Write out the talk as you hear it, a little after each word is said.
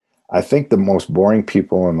I think the most boring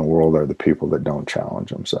people in the world are the people that don't challenge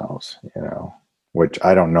themselves, which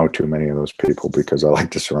I don't know too many of those people because I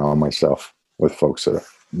like to surround myself with folks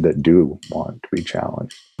that do want to be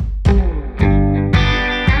challenged.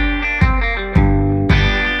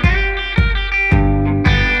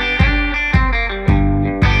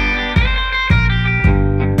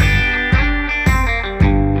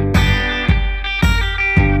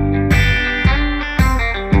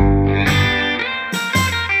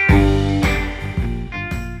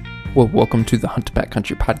 Well, welcome to the Hunt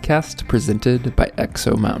Backcountry podcast presented by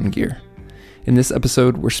EXO Mountain Gear. In this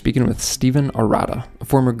episode, we're speaking with Stephen Arata, a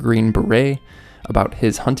former Green Beret, about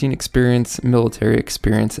his hunting experience, military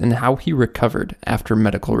experience, and how he recovered after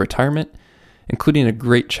medical retirement, including a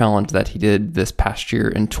great challenge that he did this past year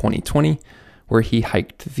in 2020, where he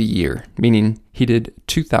hiked the year, meaning he did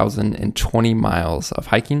 2,020 miles of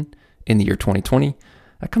hiking in the year 2020.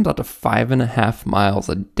 That comes out to 5.5 miles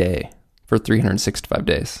a day for 365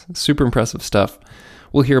 days. Super impressive stuff.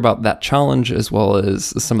 We'll hear about that challenge as well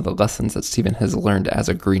as some of the lessons that Stephen has learned as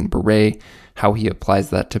a Green Beret, how he applies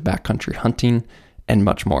that to backcountry hunting, and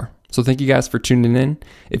much more. So thank you guys for tuning in.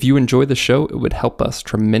 If you enjoy the show, it would help us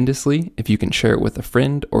tremendously if you can share it with a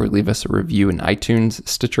friend or leave us a review in iTunes,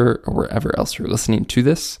 Stitcher, or wherever else you're listening to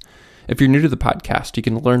this. If you're new to the podcast, you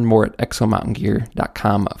can learn more at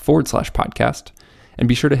exomountaingear.com/podcast. And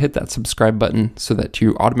be sure to hit that subscribe button so that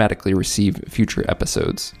you automatically receive future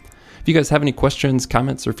episodes. If you guys have any questions,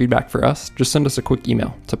 comments, or feedback for us, just send us a quick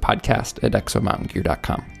email to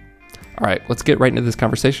podcast@exomountaingear.com. All right, let's get right into this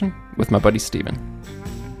conversation with my buddy Stephen.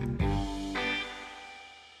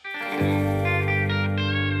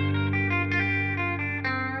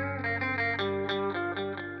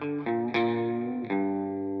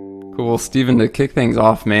 Cool. Stephen, to kick things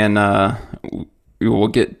off, man, we'll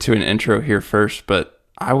get to an intro here first, but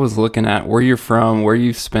I was looking at where you're from, where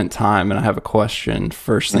you've spent time, and I have a question.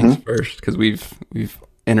 First things first, because we've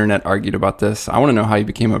internet argued about this. I want to know how you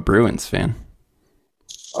became a Bruins fan.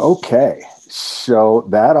 Okay, so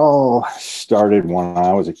that all started when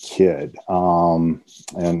I was a kid, and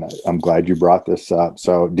I'm glad you brought this up.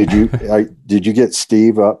 So did you get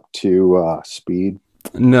Steve up to speed?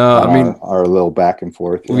 No, I mean our little back and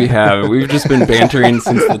forth. We've just been bantering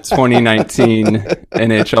since the 2019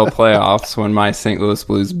 NHL playoffs when my St. Louis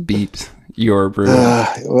Blues beat your Bruins.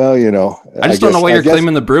 Well, I just don't know why you're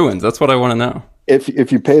claiming the Bruins. That's what I want to know.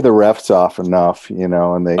 If you pay the refs off enough, and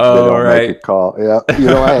they don't make a call, I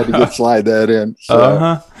had to slide that in.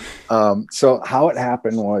 So, so how it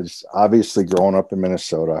happened was obviously growing up in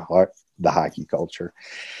Minnesota, the hockey culture,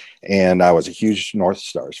 and I was a huge North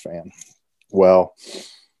Stars fan. Well,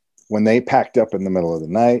 when they packed up in the middle of the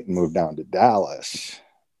night and moved down to Dallas,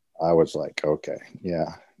 I was like, okay,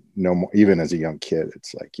 yeah, no more. Even as a young kid,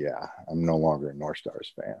 it's like, yeah, I'm no longer a North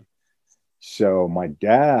Stars fan. So my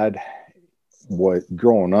dad,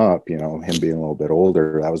 growing up, him being a little bit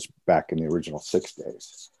older, I was back in the original 6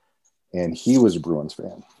 days, and he was a Bruins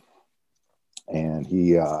fan, and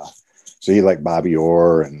he liked Bobby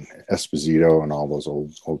Orr and Esposito and all those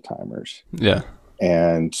old timers. Yeah.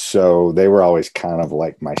 And so they were always kind of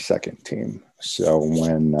like my second team. So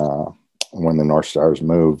when the North Stars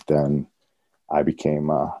moved, then I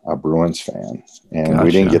became a Bruins fan. And Gotcha.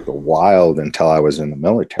 We didn't get the Wild until I was in the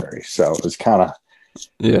military. So it was kind of,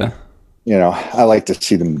 I like to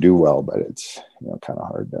see them do well, but it's, kind of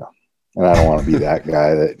hard to. And I don't want to be that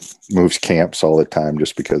guy that moves camps all the time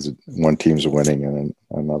just because one team's winning and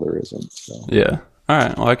another isn't. So. Yeah. All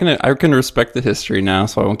right. Well, I can respect the history now,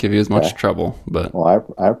 so I won't give you as much trouble. But I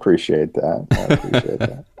appreciate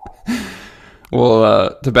that.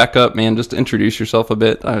 Well, to back up, man, just introduce yourself a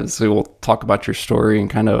bit. Obviously, we'll talk about your story and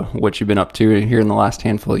kind of what you've been up to here in the last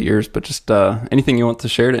handful of years. But just anything you want to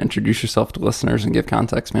share to introduce yourself to listeners and give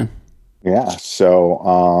context, man. Yeah.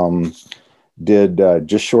 So, did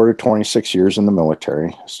just short of 26 years in the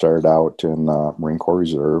military. Started out in the Marine Corps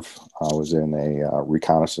Reserve. I was in a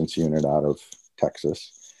reconnaissance unit out of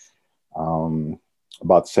Texas.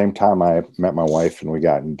 About the same time I met my wife and we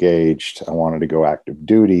got engaged, I wanted to go active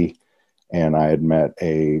duty, and I had met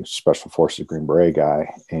a Special Forces Green Beret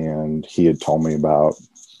guy, and he had told me about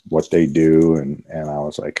what they do, and I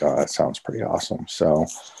was like, oh, that sounds pretty awesome. So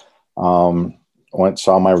went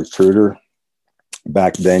saw my recruiter.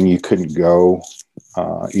 Back then you couldn't go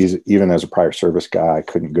even as a prior service guy, I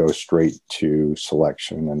couldn't go straight to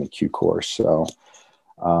selection and the Q course. So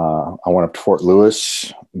I went up to Fort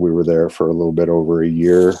Lewis. We were there for a little bit over a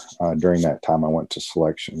year. During that time, I went to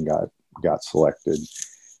selection, got selected,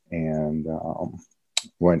 and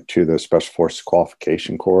went to the Special Forces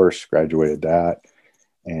qualification course, graduated that,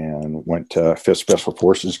 and went to 5th Special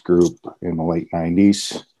Forces Group in the late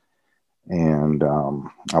 90s. And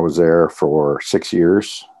I was there for 6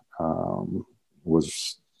 years.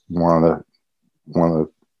 Was one of the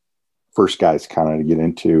first guys kind of to get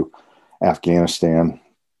into Afghanistan.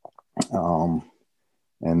 And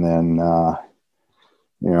then,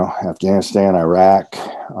 Afghanistan, Iraq,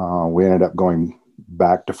 we ended up going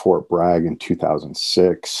back to Fort Bragg in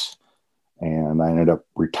 2006. And I ended up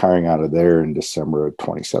retiring out of there in December of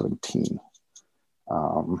 2017,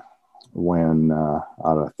 when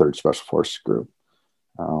out of 3rd Special Forces Group.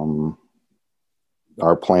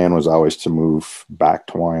 Our plan was always to move back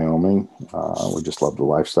to Wyoming. We just love the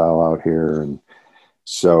lifestyle out here. And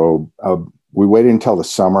so we waited until the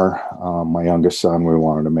summer. My youngest son, we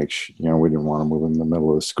wanted to make sure, we didn't want to move in the middle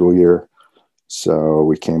of the school year. So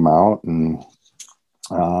we came out and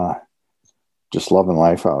just loving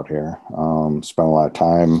life out here. Spent a lot of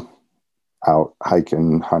time out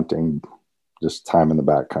hiking, hunting, just time in the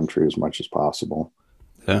backcountry as much as possible.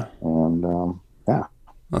 Yeah. And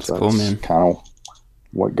that's cool, man. Kind of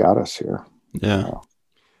what got us here. Yeah.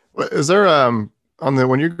 Is there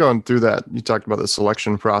when you're going through that, you talked about the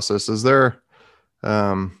selection process, is there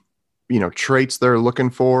traits they're looking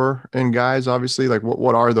for in guys? Obviously, like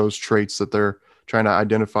what are those traits that they're trying to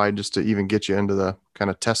identify just to even get you into the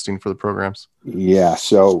kind of testing for the programs? Yeah,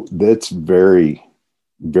 so that's very,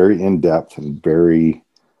 very in-depth and very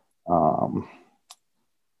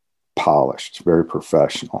polished, very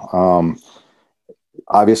professional.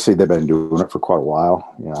 Obviously they've been doing it for quite a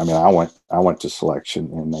while. I went to selection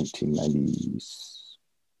in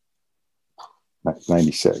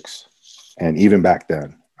 1996, and even back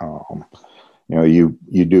then, you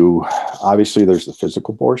do, obviously there's the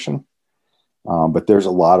physical portion, but there's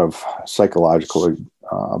a lot of psychological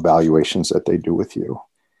evaluations that they do with you,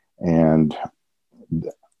 and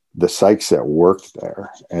the psychs that work there,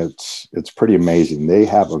 it's pretty amazing. They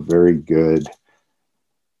have a very good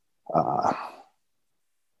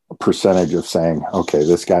percentage of saying, okay,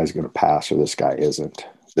 this guy's going to pass or this guy isn't.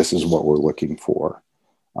 This is what we're looking for.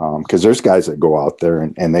 Because there's guys that go out there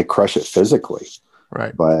and they crush it physically,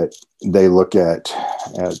 right? But they look at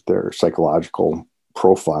their psychological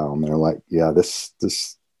profile and they're like, yeah, this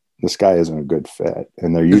guy isn't a good fit,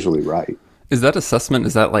 and they're usually right. Is that assessment?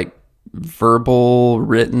 Is that like verbal,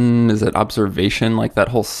 written? Is it observation? Like that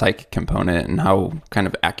whole psych component and how kind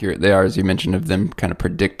of accurate they are, as you mentioned, of them kind of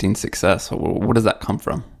predicting success. Where does that come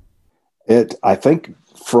from? I think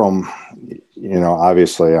from,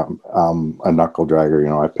 obviously I'm a knuckle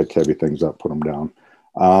dragger, I pick heavy things up, put them down.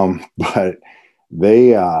 But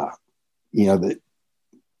they,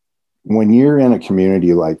 when you're in a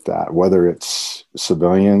community like that, whether it's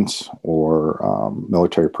civilians or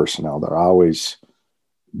military personnel, they're always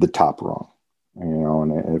the top rung,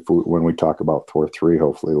 and when we talk about Thor 3,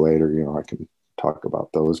 hopefully later, I can talk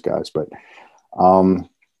about those guys, but,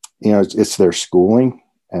 it's their schooling.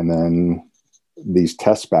 And then these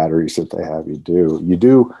test batteries that they have you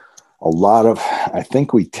do a lot of, I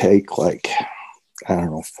think we take 4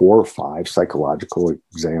 or 5 psychological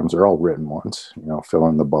exams. They're all written ones, fill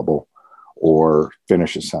in the bubble or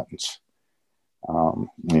finish a sentence.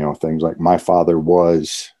 Things like my father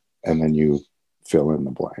was, and then you fill in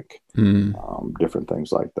the blank, different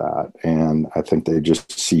things like that. And I think they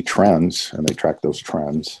just see trends and they track those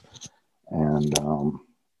trends. And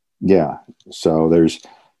so there's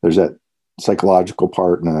that psychological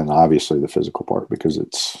part, and then obviously the physical part, because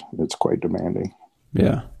it's quite demanding.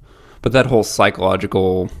 Yeah. But that whole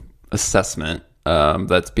psychological assessment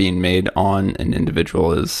that's being made on an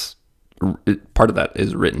individual is part of that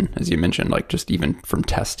is written, as you mentioned, like just even from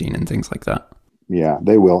testing and things like that. Yeah,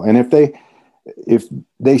 they will. And if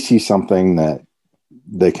they see something that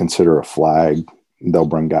they consider a flag, they'll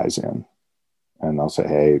bring guys in and they'll say,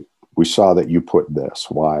 hey, we saw that you put this.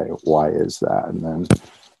 Why is that? And then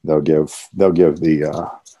they'll give the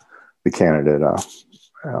candidate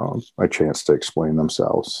a chance to explain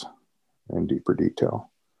themselves in deeper detail.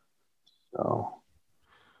 So,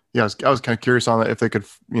 yeah, I was kind of curious on that, if they could,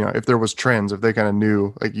 if there was trends, if they kind of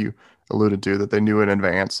knew, like you alluded to, that they knew in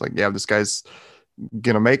advance, like, yeah, this guy's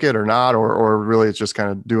gonna make it or not, or really it's just kind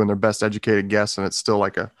of doing their best educated guess, and it's still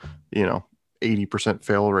like a 80%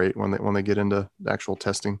 fail rate when they get into the actual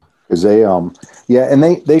testing. Because and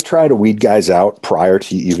they try to weed guys out prior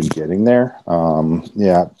to even getting there.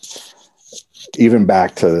 Even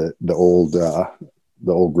back to the old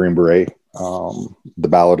Green Beret, the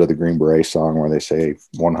Ballad of the Green Beret song, where they say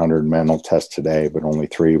 100 men will test today, but only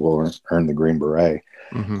 3 will earn the Green Beret.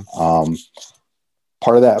 Mm-hmm.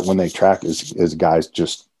 Part of that when they track is guys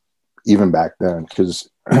just, even back then, because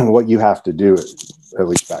what you have to do, at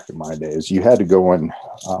least back in my days, you had to go in.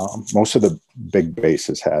 Most of the big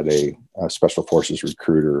bases had a special forces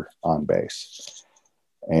recruiter on base,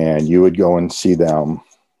 and you would go and see them,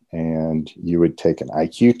 and you would take an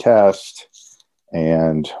IQ test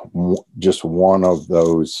and just one of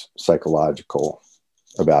those psychological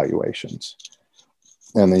evaluations.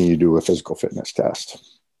 And then you do a physical fitness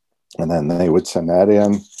test. And then they would send that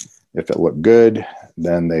in. If it looked good,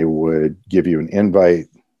 then they would give you an invite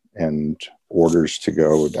and orders to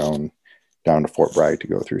go down to Fort Bragg to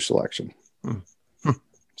go through selection.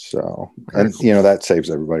 So, and that saves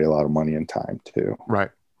everybody a lot of money and time too.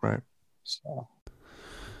 Right. So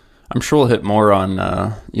I'm sure we'll hit more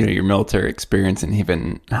on, your military experience and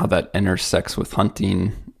even how that intersects with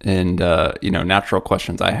hunting. And, natural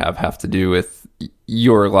questions I have to do with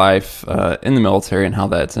your life in the military and how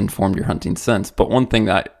that's informed your hunting sense. But one thing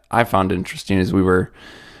that I found interesting as we were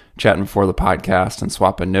chatting before the podcast and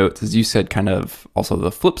swapping notes is you said kind of also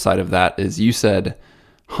the flip side of that is you said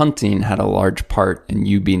hunting had a large part in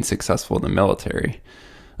you being successful in the military.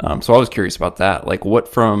 So I was curious about that. Like what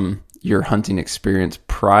from your hunting experience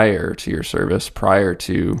prior to your service, prior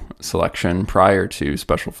to selection, prior to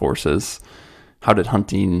special forces, how did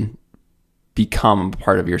hunting become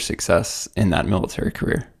part of your success in that military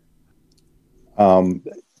career?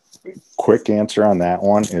 Quick answer on that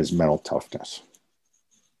one is mental toughness,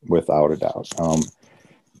 without a doubt.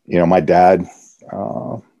 My dad,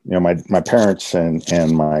 my parents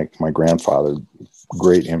and my grandfather,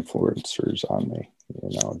 great influencers on me,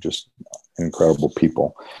 just incredible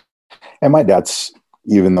people. And my dad's,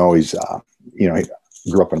 even though he's, he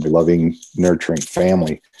grew up in a loving, nurturing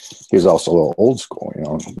family, he was also a little old school,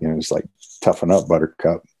 he's like, toughen up,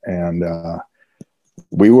 buttercup. And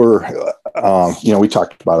we were, we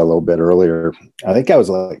talked about it a little bit earlier. I think I was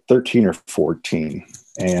like 13 or 14,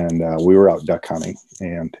 and we were out duck hunting,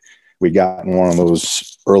 and we got in one of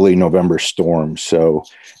those early November storms. So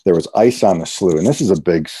there was ice on the slough, and this is a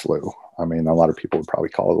big slough. I mean, a lot of people would probably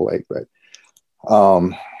call it a lake, but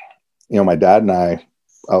my dad and I,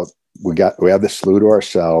 we had the slough to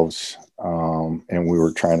ourselves, and we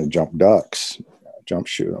were trying to jump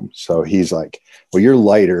shoot them. So he's like, well, you're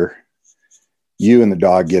lighter. You and the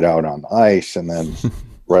dog get out on the ice, and then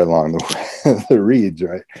right along the reeds,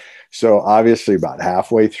 right? So obviously about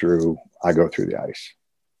halfway through, I go through the ice.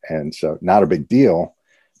 And so not a big deal.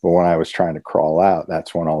 But when I was trying to crawl out,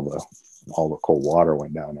 that's when all the cold water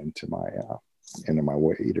went down into my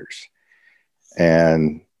waders.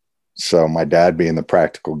 And so my dad, being the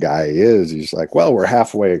practical guy he is, he's like, well, we're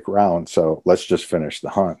halfway around, so let's just finish the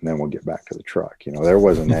hunt and then we'll get back to the truck. There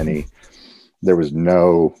was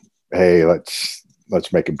no, hey,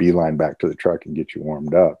 let's make a beeline back to the truck and get you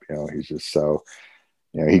warmed up. He's just so,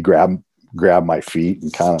 he grabbed my feet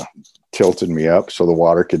and kind of tilted me up so the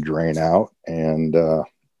water could drain out, and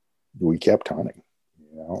we kept hunting,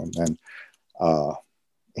 and then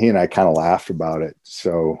he and I kind of laughed about it.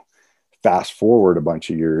 So fast forward a bunch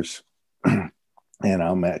of years, and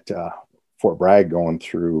I'm at Fort Bragg going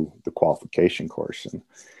through the qualification course.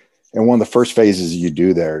 And one of the first phases you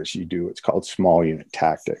do there is it's called small unit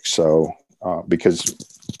tactics. So because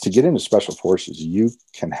to get into special forces, you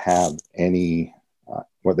can have any,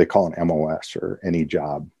 what they call an MOS, or any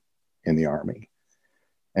job in the Army,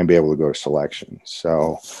 and be able to go to selection.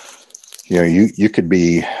 So, you could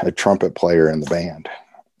be a trumpet player in the band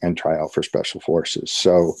and try out for special forces.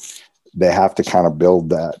 So they have to kind of build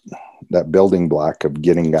that building block of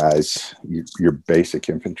getting guys your basic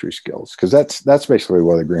infantry skills, because that's basically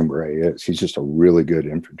what a Green Beret is. He's just a really good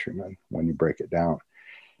infantryman when you break it down.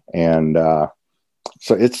 And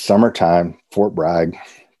so it's summertime, Fort Bragg.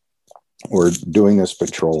 We're doing this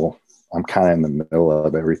patrol. I'm kind of in the middle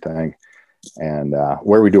of everything, and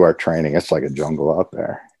where we do our training, it's like a jungle up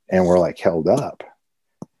there, and we're like held up.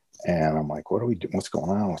 And I'm like, what are we doing? What's going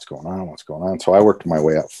on? So I worked my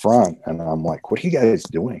way up front, and I'm like, what are you guys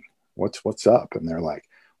doing? What's up? And they're like,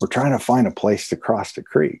 we're trying to find a place to cross the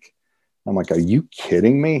creek. I'm like, are you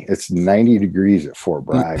kidding me? It's 90 degrees at Fort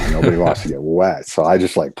Bragg. Nobody wants to get wet. So I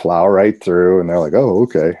just like plow right through, and they're like, oh,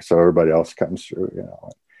 okay. So everybody else comes through,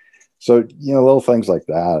 So, little things like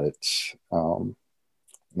that. It's,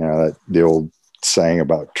 that the old saying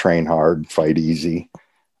about train hard, fight easy.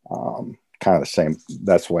 Kind of the same.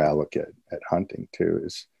 That's the way I look at hunting too,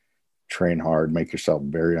 is train hard, make yourself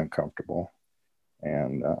very uncomfortable,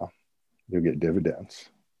 and you'll get dividends.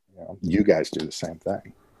 You guys do the same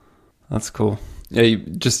thing. That's cool. Yeah,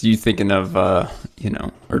 you thinking of,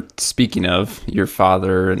 or speaking of your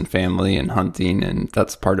father and family and hunting, and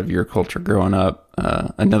that's part of your culture growing up.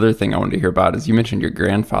 Another thing I wanted to hear about is you mentioned your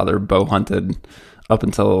grandfather bow hunted up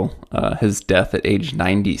until his death at age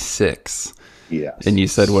 96. Yes. And you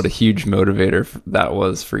said what a huge motivator that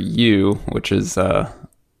was for you, which is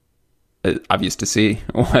obvious to see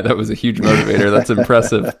why that was a huge motivator. That's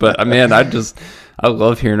impressive. But man, I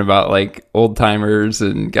love hearing about like old timers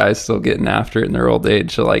and guys still getting after it in their old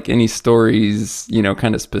age. So like any stories,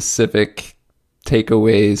 kind of specific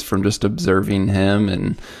takeaways from just observing him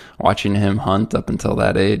and watching him hunt up until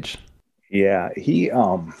that age. Yeah, he,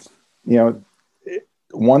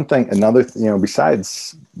 one thing, another,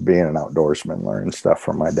 besides being an outdoorsman, learning stuff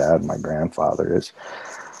from my dad and my grandfather is,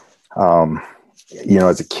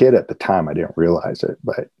 as a kid at the time, I didn't realize it,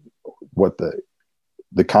 but what the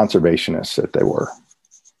conservationists that they were,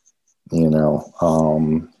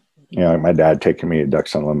 my dad taking me to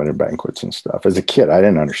Ducks Unlimited banquets and stuff. As a kid, I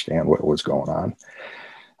didn't understand what was going on.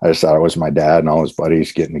 I just thought it was my dad and all his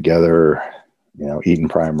buddies getting together, eating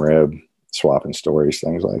prime rib, swapping stories,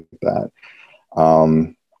 things like that.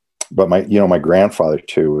 But my grandfather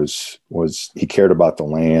too was he cared about the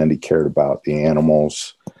land, he cared about the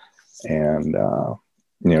animals, and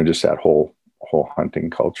just that whole hunting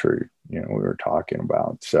culture we were talking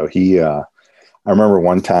about. So I remember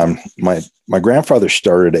one time my grandfather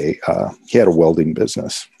started he had a welding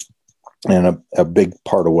business, and a big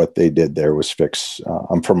part of what they did there was fix.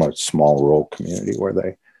 I'm from a small rural community where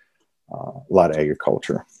they a lot of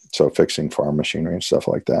agriculture, so fixing farm machinery and stuff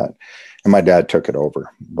like that. And my dad took it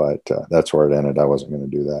over, but that's where it ended. I wasn't going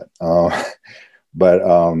to do that. But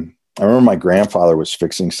I remember my grandfather was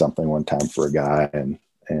fixing something one time for a guy, and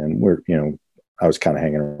I was kind of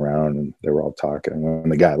hanging around, and they were all talking. And when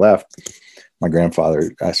the guy left, I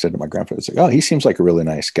said to my grandfather, it's like, "Oh, he seems like a really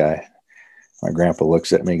nice guy." My grandpa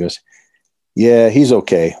looks at me and goes, "Yeah, he's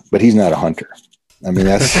okay, but he's not a hunter." I mean,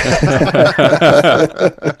 that's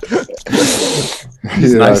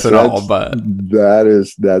he's nice and all, but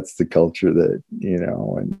that's the culture that,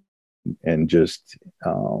 and just,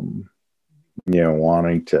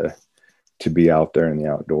 wanting to be out there in the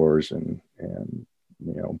outdoors and,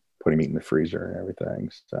 putting meat in the freezer and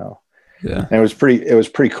everything. So, yeah, and it was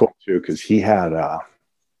pretty cool too. Cause he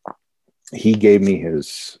gave me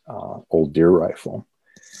his, old deer rifle.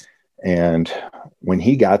 And when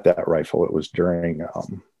he got that rifle, it was during, I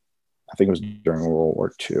think it was during World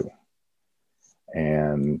War II.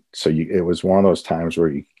 And so it was one of those times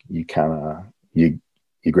where you kind of, you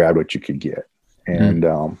grabbed what you could get. And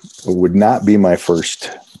it would not be my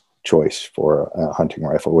first choice for a hunting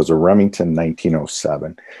rifle. It was a Remington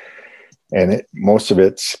 1907. And most of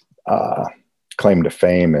its claim to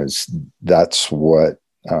fame is that's what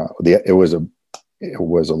it was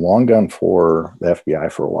a long gun for the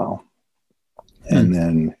FBI for a while. And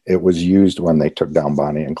then it was used when they took down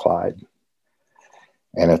Bonnie and Clyde.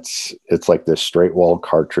 And it's like this straight wall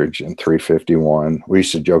cartridge in 351. We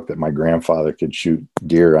used to joke that my grandfather could shoot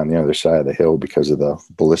deer on the other side of the hill because of the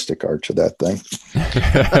ballistic arch of that thing.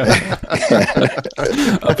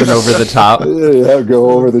 Up and over the top. Yeah, go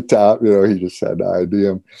over the top. He just had no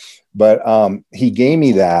idea. But he gave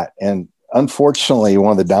me that. And unfortunately,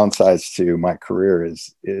 one of the downsides to my career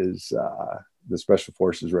is the Special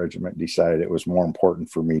Forces Regiment decided it was more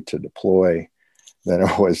important for me to deploy than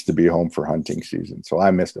it was to be home for hunting season. So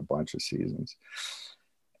I missed a bunch of seasons.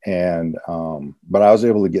 And, but I was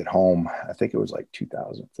able to get home. I think it was like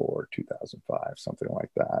 2004, 2005, something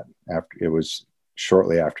like that. It was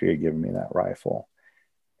shortly after he had given me that rifle.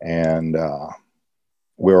 And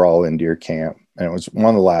we were all in deer camp. And it was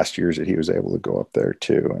one of the last years that he was able to go up there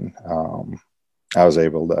too. And I was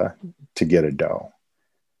able to get a doe.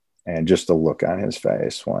 And just the look on his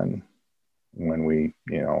face when we,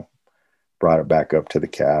 brought it back up to the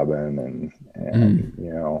cabin and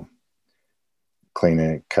cleaning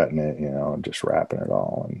it, cutting it, just wrapping it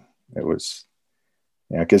all. And it was,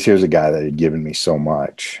 because here's a guy that had given me so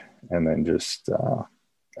much, and then just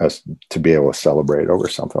us to be able to celebrate over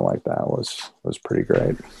something like that was pretty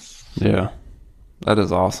great. Yeah, that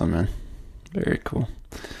is awesome, man. Very cool.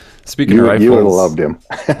 Speaking of rifles, you would have loved him.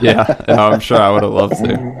 Yeah, I'm sure I would have loved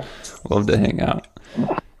to. Love to hang out.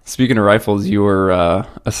 Speaking of rifles, you were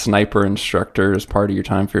a sniper instructor as part of your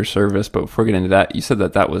time for your service. But before getting into that, you said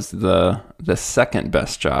that was the second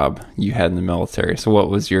best job you had in the military. So what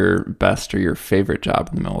was your best or your favorite job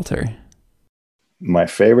in the military? My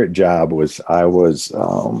favorite job was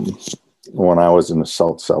when I was an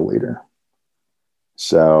assault cell leader.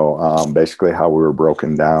 So basically how we were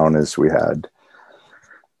broken down is we had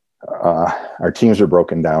our teams are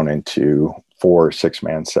broken down into 4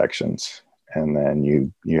 6-man sections. And then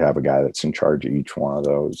you have a guy that's in charge of each one of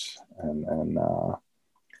those. And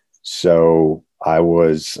so I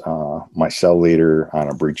was my cell leader on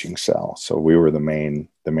a breaching cell. So we were the main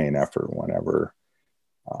effort whenever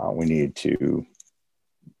we needed to,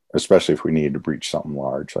 especially if we needed to breach something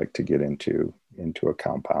large, like to get into a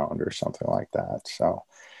compound or something like that. So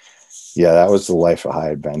yeah, that was the life of high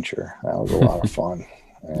adventure. That was a lot of fun.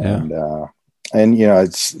 And, and, you know,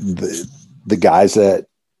 it's the guys that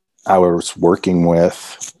I was working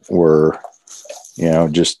with were, you know,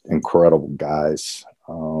 just incredible guys.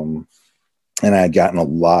 And I had gotten a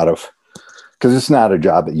lot of, because it's not a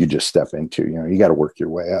job that you just step into, you know, you got to work your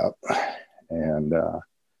way up. And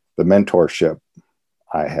the mentorship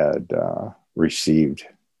I had received,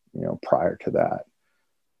 you know, prior to that,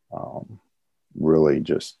 really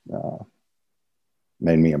just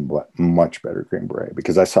made me a much better Green Beret,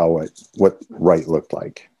 because I saw what right looked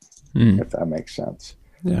like, if that makes sense.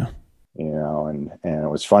 Yeah. You know, and it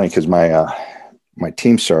was funny because my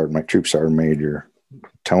team sergeant, my troop sergeant major,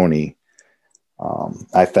 Tony,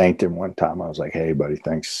 I thanked him one time. I was like, "Hey, buddy,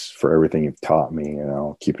 thanks for everything you've taught me, you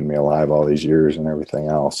know, keeping me alive all these years and everything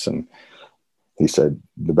else." And he said,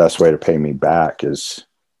 "The best way to pay me back is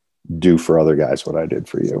do for other guys what I did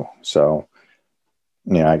for you." So,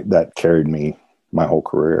 you know, that carried me my whole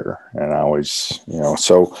career. And I always, you know,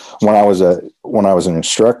 so when I was an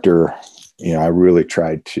instructor, you know, I really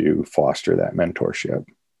tried to foster that mentorship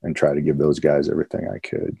and try to give those guys everything I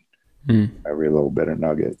could, every little bit of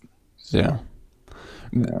nugget. So, yeah.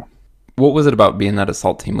 What was it about being that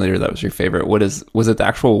assault team leader that was your favorite? Was it the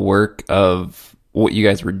actual work of what you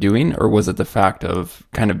guys were doing, or was it the fact of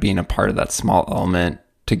kind of being a part of that small element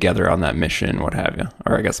together on that mission, what have you?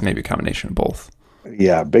 Or I guess maybe a combination of both.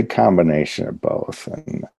 Yeah, big combination of both.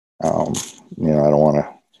 And, you know, I don't want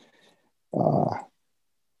to,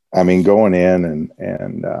 I mean, going in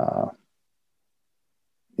and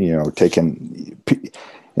you know, taking, you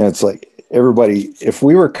know, it's like everybody, if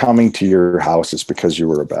we were coming to your house, it's because you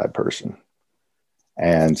were a bad person.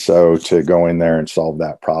 And so to go in there and solve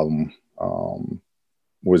that problem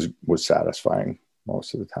was satisfying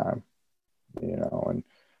most of the time, you know,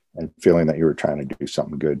 and feeling that you were trying to do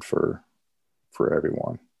something good for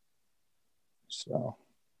everyone. So,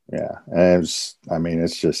 yeah. And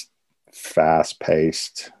it's just fast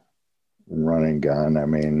paced, run and gun. I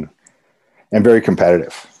mean, and very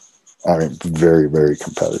competitive. I mean, very, very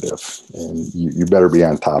competitive. And you better be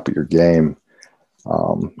on top of your game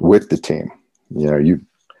with the team. You know,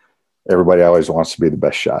 everybody always wants to be the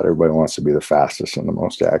best shot. Everybody wants to be the fastest and the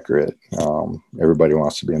most accurate. Everybody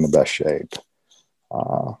wants to be in the best shape.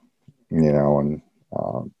 You know, and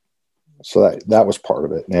so that was part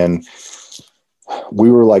of it. And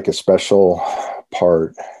we were like a special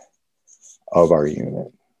part of our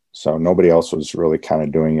unit. So nobody else was really kind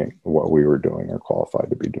of doing it, what we were doing, or qualified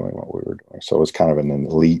to be doing what we were doing. So it was kind of an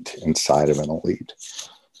elite inside of an elite.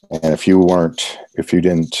 And if you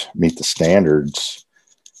didn't meet the standards,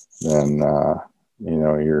 then, you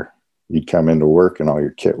know, you'd come into work and all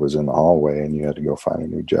your kit was in the hallway and you had to go find a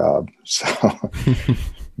new job. So,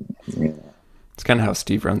 yeah. It's kind of how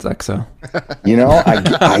Steve runs EXO. You know,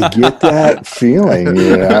 I get that feeling,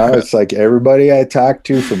 you know, it's like everybody I talk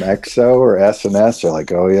to from EXO or SNS are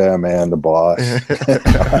like, "Oh yeah, man, the boss."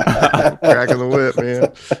 Cracking the whip,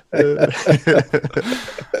 man.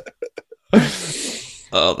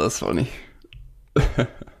 Oh, that's funny.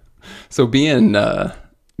 So being a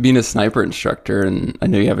sniper instructor, and I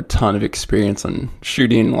know you have a ton of experience on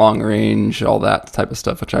shooting, long range, all that type of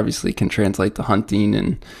stuff, which obviously can translate to hunting,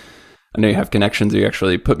 and I know you have connections. You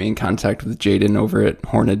actually put me in contact with Jaden over at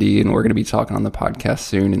Hornady, and we're going to be talking on the podcast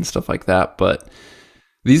soon and stuff like that. But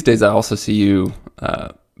these days I also see you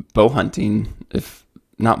bow hunting, if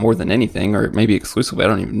not more than anything, or maybe exclusively, I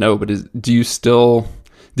don't even know. But did you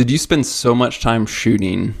spend so much time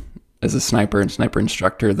shooting as a sniper and sniper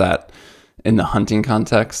instructor that in the hunting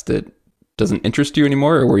context it doesn't interest you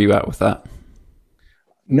anymore, or where are you at with that?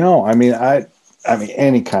 No, I mean,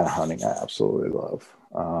 any kind of hunting I absolutely love.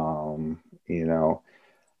 You know,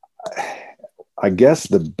 I guess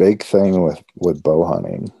the big thing with bow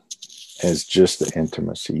hunting is just the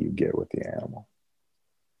intimacy you get with the animal.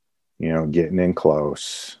 You know, getting in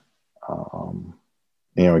close. You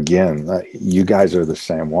know, again, you guys are the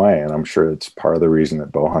same way, and I'm sure it's part of the reason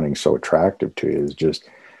that bow hunting is so attractive to you is just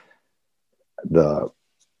the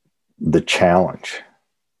challenge.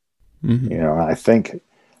 Mm-hmm. You know, I think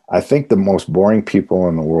the most boring people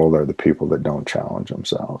in the world are the people that don't challenge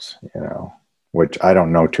themselves, you know, which I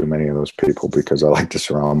don't know too many of those people, because I like to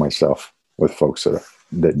surround myself with folks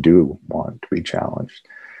that do want to be challenged.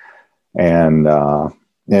 And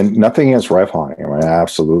nothing against rifle hunting. I mean, I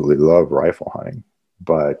absolutely love rifle hunting,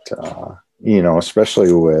 but, you know,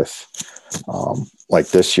 especially with like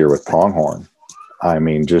this year with pronghorn, I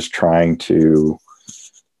mean, just trying to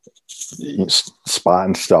spot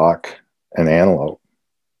and stalk an antelope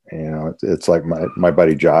it's like my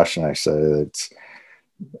buddy Josh and I say, it's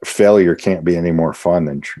failure can't be any more fun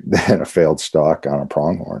than a failed stalk on a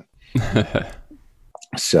pronghorn.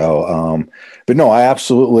 So, but no, I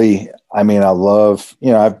absolutely, I love,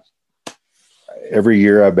 every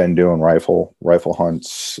year I've been doing rifle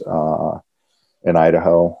hunts, in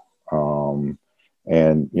Idaho.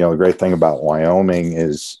 And the great thing about Wyoming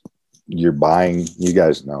is you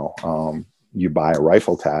guys know, you buy a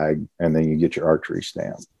rifle tag and then you get your archery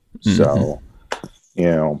stamp. Mm-hmm. So,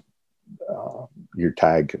 your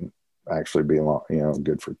tag can actually be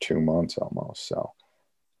good for 2 months almost. So,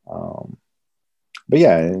 but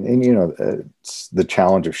yeah, and it's the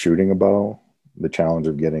challenge of shooting a bow, the challenge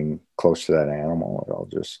of getting close to that animal. It all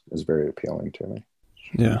just is very appealing to me.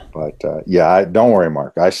 Yeah. But don't worry,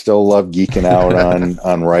 Mark. I still love geeking out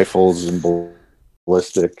on rifles and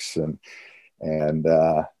ballistics and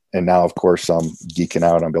now of course I'm geeking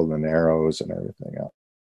out on building arrows and everything else.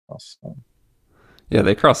 So. Yeah,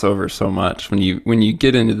 they cross over so much when you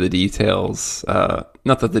get into the details.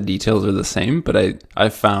 Not that the details are the same, but I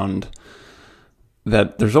found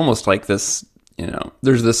that there's almost like this,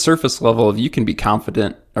 there's this surface level of you can be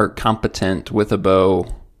confident or competent with a bow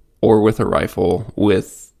or with a rifle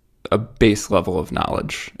with a base level of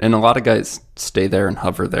knowledge. And a lot of guys stay there and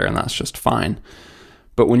hover there, and that's just fine.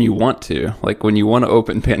 But when you want to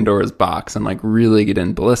open Pandora's box and like really get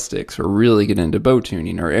in ballistics or really get into bow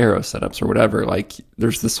tuning or arrow setups or whatever, like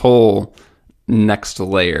there's this whole next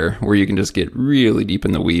layer where you can just get really deep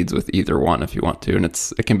in the weeds with either one if you want to. And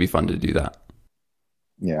it can be fun to do that.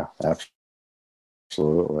 Yeah,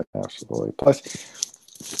 absolutely. Plus,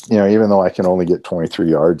 even though I can only get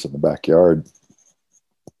 23 yards in the backyard,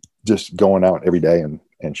 just going out every day and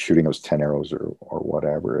shooting those 10 arrows or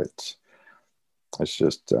whatever, it's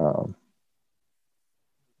just,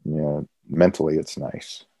 mentally it's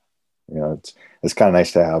nice. It's kind of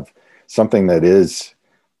nice to have something that is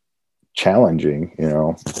challenging,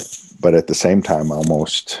 but at the same time,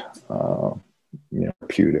 almost,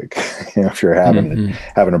 therapeutic. If you're having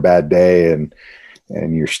a bad day and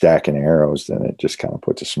you're stacking arrows, then it just kind of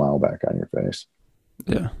puts a smile back on your face.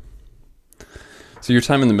 Yeah. So your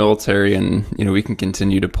time in the military, and we can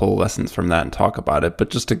continue to pull lessons from that and talk about it,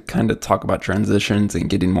 but just to kind of talk about transitions and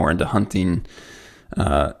getting more into hunting,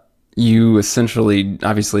 you essentially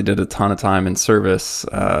obviously did a ton of time in service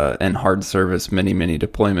and hard service, many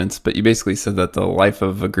deployments, but you basically said that the life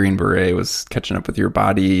of a Green Beret was catching up with your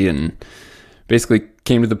body and basically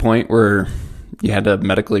came to the point where you had to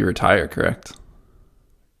medically retire, correct?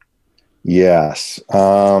 Yes.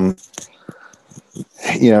 We're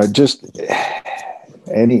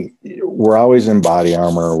always in body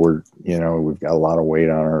armor. We've got a lot of weight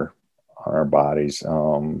on our bodies.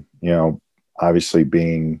 Obviously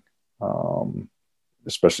being,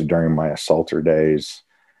 especially during my assaulter days,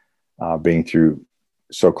 being through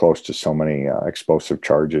so close to so many explosive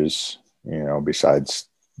charges, besides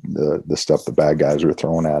the stuff the bad guys were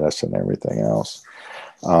throwing at us and everything else.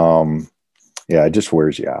 It just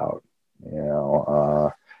wears you out.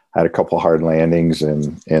 I had a couple hard landings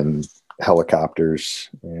in helicopters,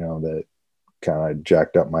 that kind of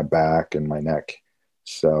jacked up my back and my neck.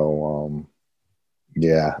 So,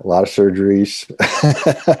 a lot of surgeries,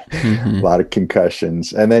 a lot of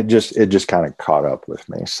concussions, and it just kind of caught up with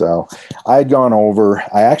me. So I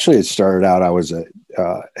actually had started out, I was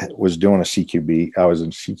doing a CQB. I was a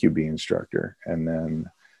CQB instructor, and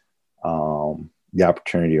then, the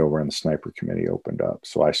opportunity over in the sniper committee opened up.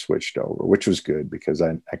 So I switched over, which was good because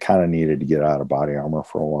I kind of needed to get out of body armor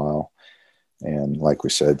for a while. And like we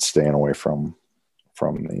said, staying away from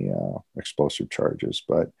the explosive charges,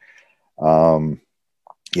 but,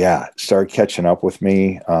 started catching up with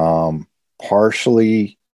me.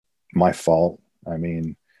 Partially my fault.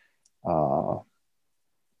 We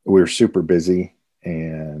were super busy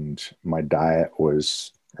and my diet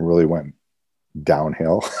really went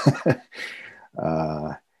downhill.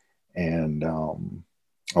 And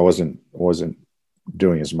I wasn't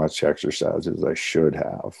doing as much exercise as I should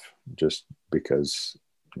have, just because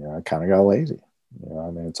I kind of got lazy.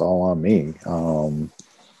 It's all on me.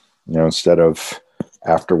 Instead of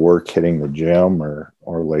after work hitting the gym or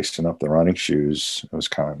lacing up the running shoes, it was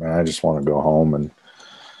kind of, man, I just want to go home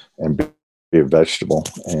and be a vegetable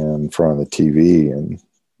in front of the TV, and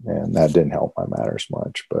that didn't help my matters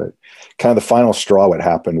much. But kind of the final straw, what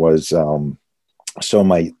happened was, it's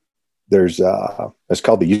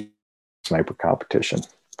called the sniper competition,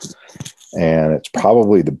 and it's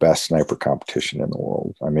probably the best sniper competition in the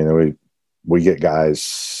world. We get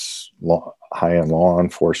guys high-end law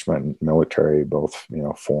enforcement, military, both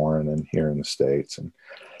foreign and here in the States, and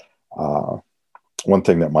one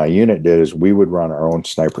thing that my unit did is we would run our own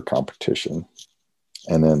sniper competition.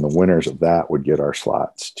 And then the winners of that would get our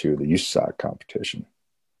slots to the USAC competition.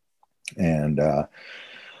 And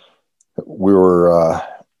we were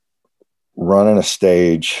running a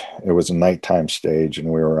stage. It was a nighttime stage, and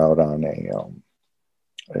we were out on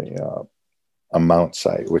a mount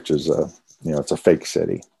site, which is it's a fake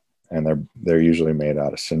city, and they're usually made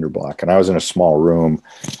out of cinder block. And I was in a small room,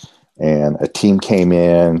 and a team came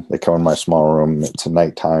in. They come in my small room. It's a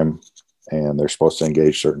nighttime, and they're supposed to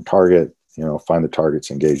engage certain target. Find the targets,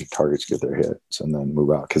 engage the targets, get their hits, and then move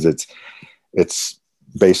out, because it's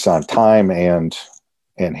based on time and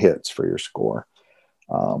hits for your score.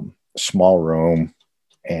 Small room,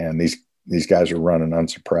 and these guys are running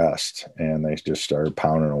unsuppressed, and they just started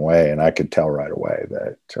pounding away, and I could tell right away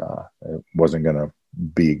that it wasn't going to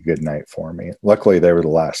be a good night for me. Luckily, they were the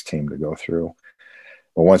last team to go through,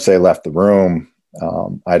 but once they left the room,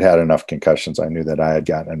 I'd had enough concussions. I knew that I had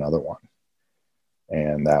gotten another one.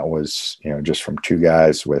 And that was, just from two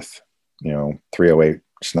guys with, 308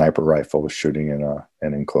 sniper rifles shooting in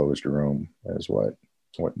an enclosed room is what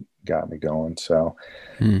got me going. So,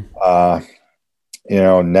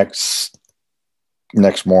 next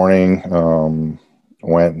morning,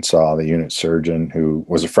 went and saw the unit surgeon, who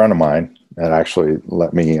was a friend of mine, that actually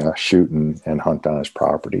let me shoot and hunt on his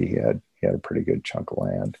property. He had a pretty good chunk of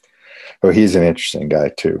land. Well, he's an interesting guy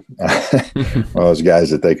too. One of those guys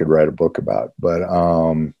that they could write a book about. But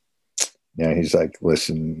he's like,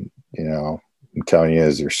 listen, I'm telling you,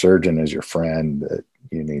 as your surgeon, as your friend, that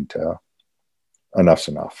you need to, enough's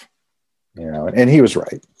enough. And he was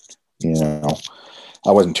right.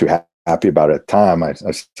 I wasn't too happy about it at the time. I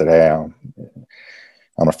said, hey, I'm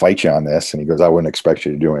gonna fight you on this. And he goes, I wouldn't expect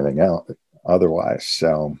you to do anything else otherwise.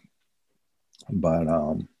 So, but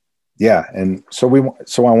yeah. And so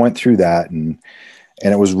I went through that, and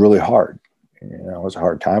it was really hard. It was a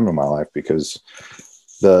hard time in my life, because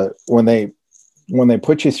when they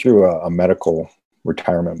put you through a medical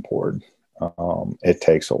retirement board, it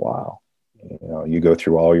takes a while. You go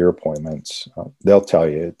through all your appointments. They'll tell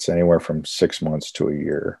you it's anywhere from 6 months to a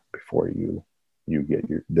year before you get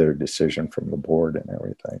their decision from the board and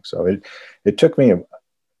everything. So it took me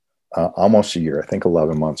almost a year, I think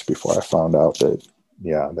 11 months, before I found out that,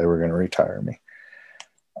 they were going to retire me.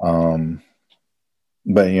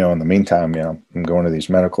 But, in the meantime, I'm going to these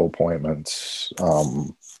medical appointments.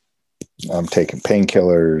 I'm taking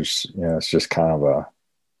painkillers. It's just kind of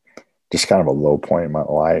a low point in my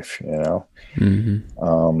life,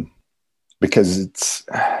 because it's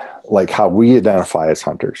like how we identify as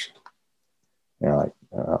hunters.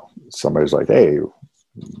 Somebody's like, hey,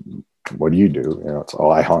 what do you do? It's, oh,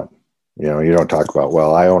 I hunt. You don't talk about,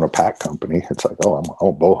 well, I own a pack company. It's like, oh, I'm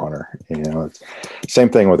a bow hunter. It's same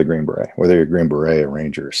thing with a Green Beret, whether you're a Green Beret, a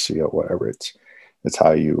Ranger, a SEAL, whatever. It's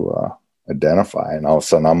how you identify. And all of a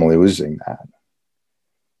sudden I'm losing that,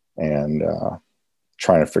 and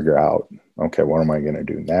trying to figure out, okay, what am I going to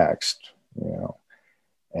do next?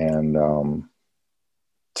 And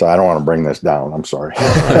so I don't want to bring this down. I'm sorry.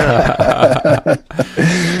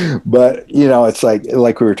 But, it's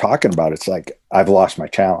like we were talking about, it's like I've lost my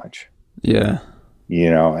challenge. Yeah.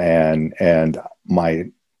 And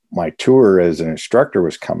my tour as an instructor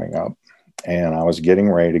was coming up, and I was getting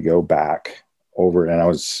ready to go back over, and I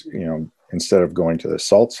was, instead of going to the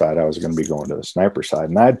assault side, I was going to be going to the sniper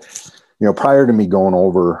side. And prior to me going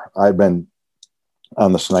over, I'd been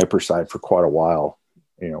on the sniper side for quite a while,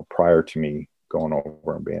 prior to me going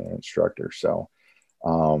over and being an instructor. So,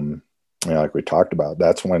 like we talked about,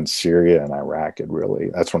 that's when Syria and Iraq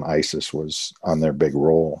that's when ISIS was on their big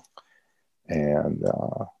roll. And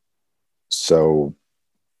so,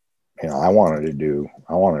 I wanted to do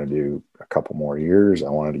a couple more years. I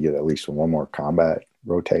wanted to get at least one more combat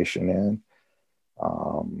rotation in,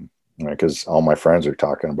 because all my friends are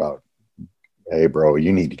talking about, hey, bro,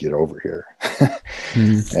 you need to get over here.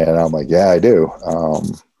 And I'm like, yeah, I do.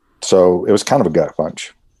 So it was kind of a gut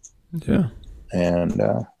punch. Yeah. And,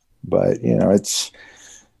 but it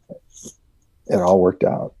all worked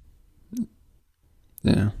out.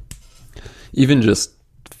 Yeah. Even just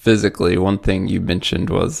physically, one thing you mentioned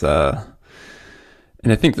was,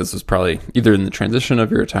 and I think this was probably either in the transition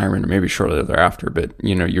of your retirement or maybe shortly thereafter, but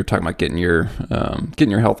you're talking about getting your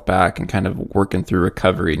health back and kind of working through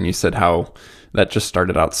recovery. And you said how that just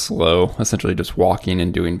started out slow, essentially just walking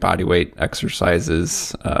and doing body weight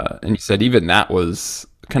exercises. And you said even that was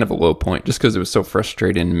kind of a low point, just because it was so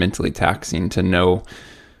frustrating and mentally taxing to know,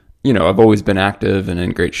 I've always been active and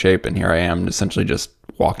in great shape, and here I am essentially just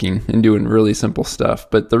walking and doing really simple stuff.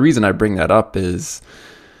 But the reason I bring that up is,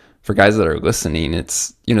 for guys that are listening,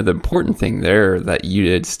 it's, the important thing there that you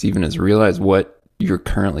did, Stephen, is realize what you're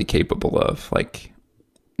currently capable of. Like,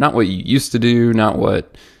 not what you used to do, not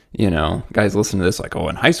what, guys listen to this like, oh,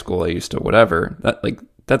 in high school I used to whatever.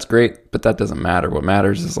 That's great, but that doesn't matter. What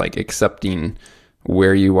matters is like accepting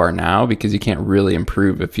where you are now, because you can't really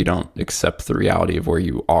improve if you don't accept the reality of where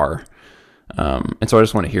you are. And so I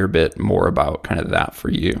just want to hear a bit more about kind of that for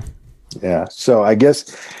you. Yeah. So I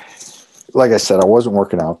guess, like I said, I wasn't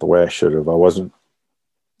working out the way I should have. I wasn't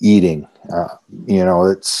eating.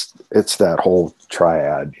 It's that whole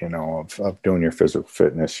triad, of doing your physical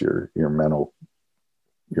fitness, your mental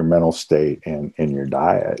state, and your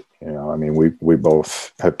diet. I mean, we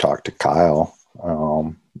both have talked to Kyle,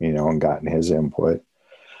 and gotten his input.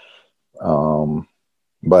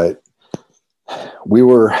 But we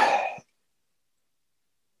were,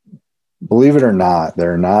 believe it or not,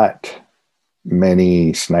 there are not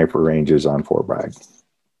many sniper ranges on Fort Bragg.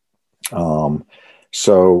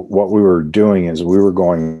 So what we were doing is we were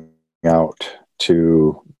going out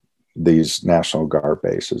to these National Guard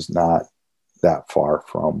bases, not that far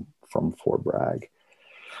from Fort Bragg,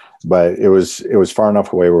 but it was far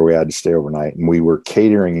enough away where we had to stay overnight, and we were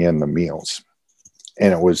catering in the meals,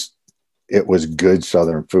 and it was good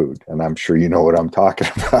Southern food. And I'm sure you know what I'm talking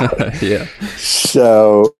about. Yeah.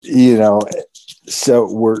 So,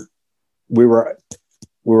 we were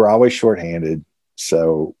always shorthanded.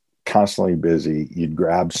 So constantly busy. You'd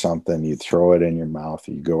grab something, you'd throw it in your mouth,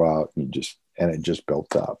 you go out, and it just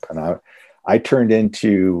built up. And I turned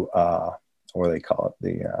into, what do they call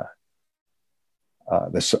it?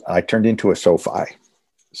 I turned into a SoFi.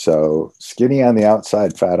 So skinny on the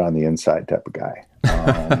outside, fat on the inside type of guy.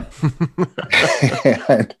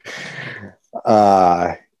 And,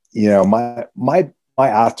 my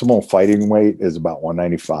optimal fighting weight is about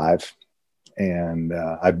 195. And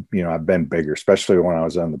I've been bigger, especially when I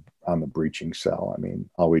was on the breaching cell. I mean,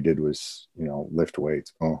 all we did was, lift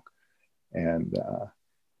weights.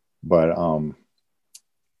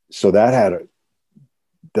 So that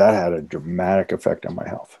had a dramatic effect on my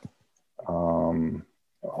health.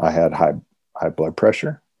 I had high blood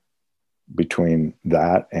pressure between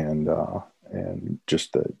that and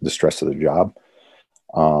just the stress of the job.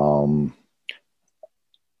 And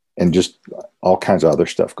just all kinds of other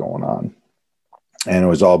stuff going on. And it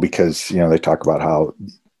was all because, they talk about how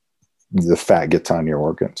the fat gets on your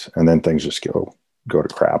organs, and then things just go to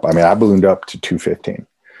crap. I mean, I ballooned up to 215,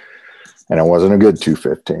 and it wasn't a good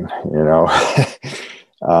 215,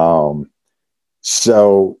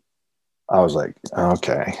 So I was like,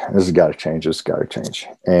 okay, this has got to change.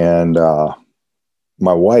 And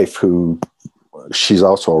my wife, who she's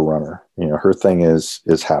also a runner, her thing is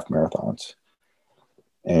half marathons.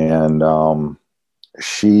 And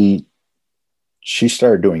she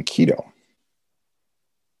started doing keto.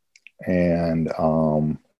 And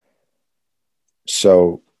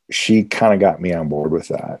so she kind of got me on board with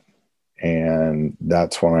that. And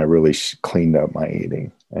that's when I really cleaned up my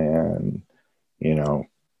eating and,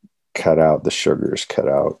 cut out the sugars, cut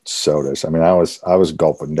out sodas. I mean, I was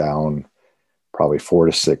gulping down probably 4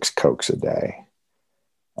 to 6 Cokes a day.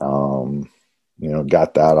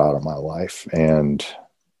 Got that out of my life and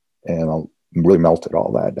really melted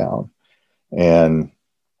all that down and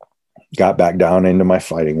got back down into my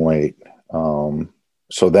fighting weight.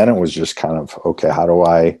 So then it was just kind of, okay, how do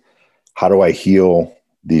I heal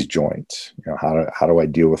these joints? How do I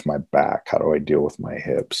deal with my back? How do I deal with my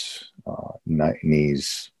hips,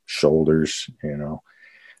 knees, shoulders,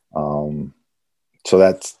 so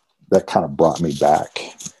that kind of brought me back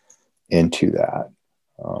into that.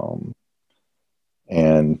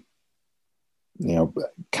 And,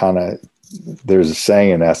 kind of, there's a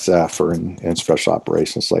saying in SF or in special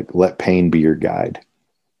operations, like, let pain be your guide.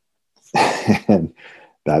 And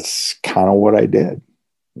that's kind of what I did.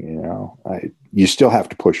 You still have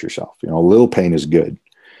to push yourself, a little pain is good,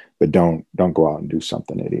 but don't go out and do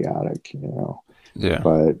something idiotic, Yeah.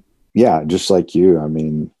 But yeah, just like you, I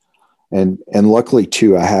mean, and luckily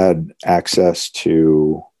too, I had access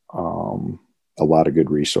to, a lot of good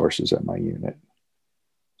resources at my unit.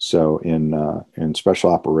 So in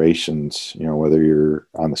special operations, whether you're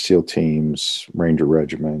on the SEAL teams, Ranger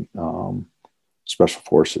Regiment, Special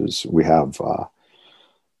Forces, we have a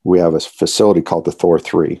facility called the Thor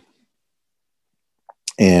 3,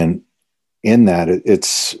 and in that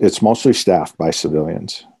it's mostly staffed by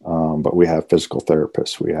civilians, but we have physical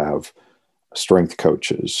therapists, we have strength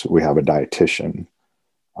coaches, we have a dietitian.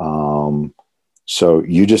 So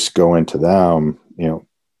you just go into them,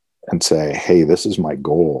 and say, hey, this is my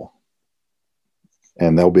goal.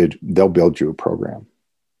 And they'll build you a program.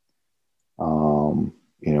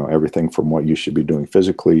 Everything from what you should be doing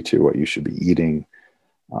physically to what you should be eating,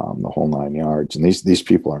 the whole 9 yards. And these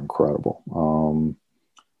people are incredible.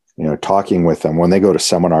 Talking with them when they go to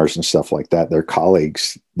seminars and stuff like that, their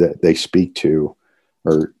colleagues that they speak to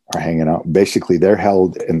or are hanging out, basically they're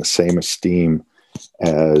held in the same esteem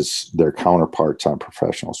as their counterparts on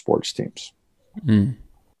professional sports teams.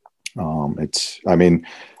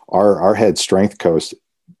 Our head strength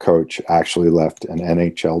coach actually left an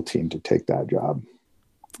NHL team to take that job.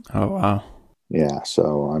 Oh, wow. Yeah.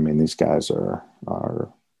 So, these guys are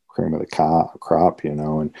cream of the crop,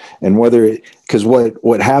 and whether because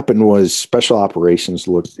what happened was special operations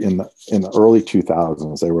looked in the early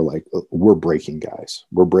 2000s, they were like, we're breaking guys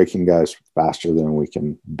faster than we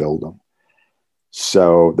can build them.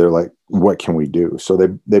 So they're like, what can we do? So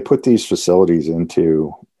they put these facilities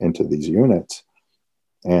into these units,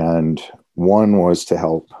 and one was to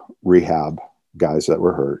help rehab guys that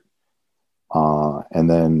were hurt, and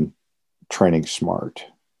then training smart,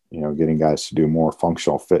 getting guys to do more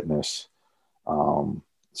functional fitness,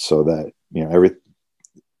 so that,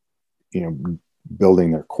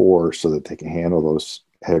 building their core so that they can handle those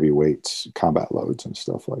heavy weights, combat loads and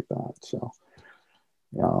stuff like that. So,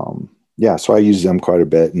 so I used them quite a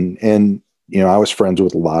bit, and I was friends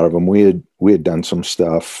with a lot of them. We had done some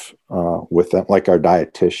stuff, with them, like our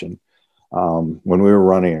dietitian. When we were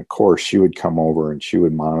running a course, she would come over and she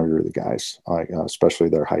would monitor the guys, especially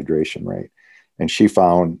their hydration rate. And she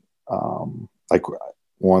found, like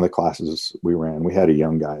one of the classes we ran, we had a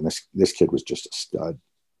young guy, and this kid was just a stud,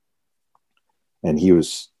 and he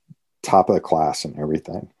was top of the class and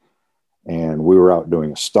everything. And we were out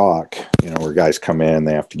doing a stalk, where guys come in,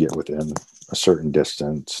 they have to get within a certain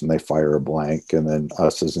distance and they fire a blank. And then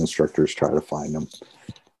us as instructors try to find them.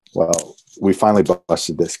 Well, we finally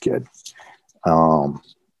busted this kid,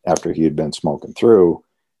 after he had been smoking through,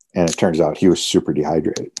 and it turns out he was super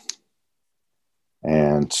dehydrated.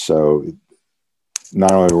 And so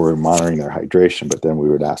not only were we monitoring their hydration, but then we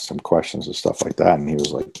would ask them questions and stuff like that. And he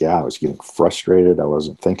was like, yeah, I was getting frustrated. I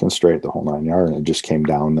wasn't thinking straight the whole 9 yards. And it just came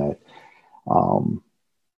down that,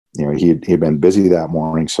 he'd been busy that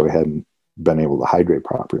morning, so he hadn't been able to hydrate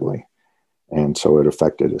properly. And so it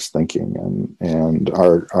affected his thinking. And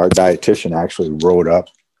our dietitian actually wrote up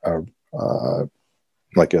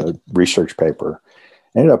like a research paper,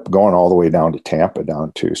 ended up going all the way down to Tampa,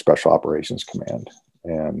 down to Special Operations Command.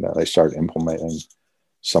 And they started implementing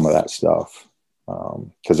some of that stuff.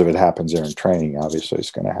 Because if it happens there in training, obviously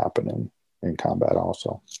it's going to happen in combat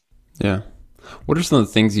also. Yeah. What are some of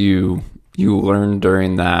the things you learned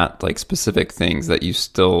during that, like specific things that you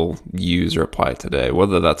still use or apply today,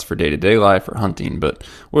 whether that's for day-to-day life or hunting, but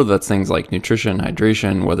whether that's things like nutrition,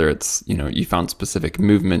 hydration, whether it's, you found specific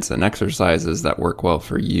movements and exercises that work well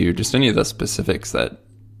for you, just any of the specifics that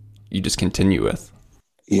you just continue with?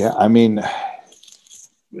 Yeah.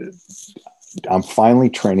 I'm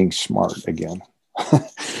finally training smart again.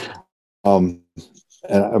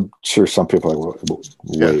 And I'm sure some people are like,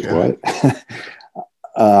 wait,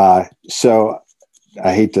 what? So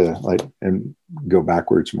I hate to and go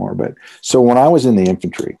backwards more, but so when I was in the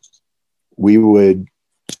infantry, we would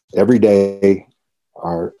every day,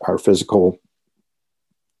 our physical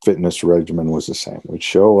fitness regimen was the same. We'd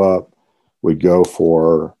show up, we'd go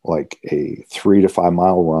for like a 3 to 5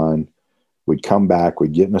 mile run. We'd come back,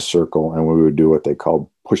 we'd get in a circle, and we would do what they called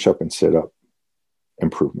push up and sit up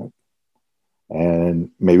improvement. And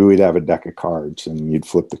maybe we'd have a deck of cards, and you'd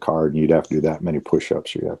flip the card and you'd have to do that many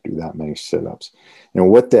push-ups, or you'd have to do that many sit-ups.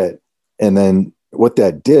 What that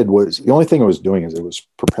did was, the only thing it was doing is it was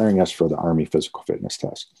preparing us for the Army physical fitness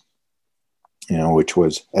test, which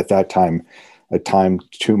was at that time, a timed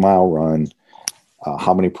 2 mile run,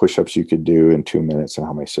 how many push-ups you could do in 2 minutes and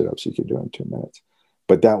how many sit-ups you could do in 2 minutes.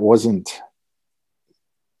 But that wasn't,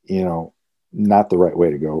 not the right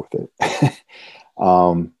way to go with it.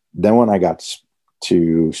 Then when I got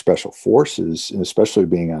to special forces, and especially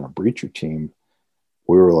being on a breacher team,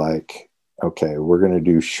 we were like, okay, we're going to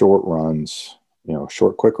do short runs,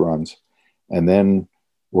 short, quick runs. And then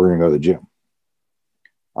we're going to go to the gym.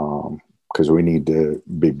 Because we need to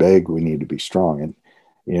be big, we need to be strong. And,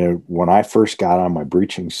 when I first got on my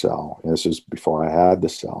breaching cell, this is before I had the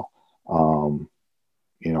cell, I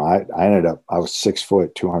was 6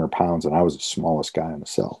 foot, 200 pounds, and I was the smallest guy in the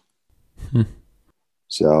cell.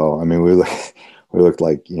 So, we looked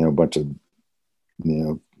like, a bunch of,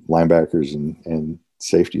 linebackers and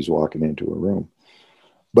safeties walking into a room,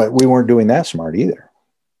 but we weren't doing that smart either.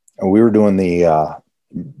 And we were doing the, I'm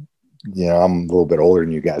a little bit older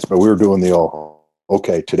than you guys, but we were doing the,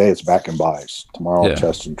 okay, today it's back and buys, tomorrow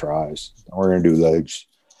chest and tries, we're going to do legs.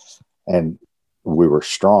 And we were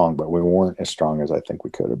strong, but we weren't as strong as I think we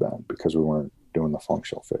could have been because we weren't doing the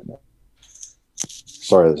functional fitness.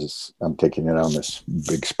 sorry, I'm taking it on this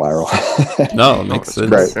big spiral. No, it makes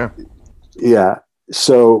sense. Right. Yeah.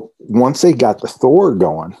 So once they got the Thor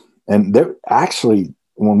going, and they're actually,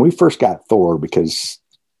 when we first got Thor, because,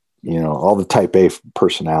 all the type A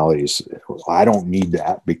personalities, I don't need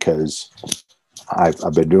that because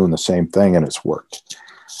I've been doing the same thing and it's worked.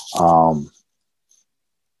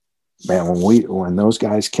 Man, when those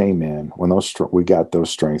guys came in, we got those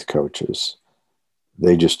strength coaches,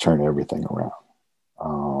 they just turned everything around.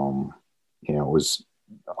 It was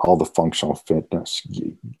all the functional fitness,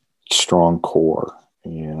 strong core,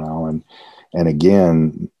 and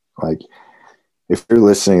again, like, if you're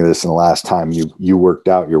listening to this and the last time you worked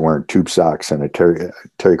out, you're wearing tube socks and a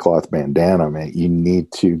terry cloth bandana, man, you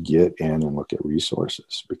need to get in and look at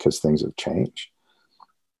resources because things have changed.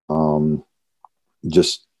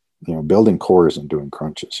 Just, building core isn't doing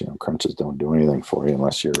crunches. Crunches don't do anything for you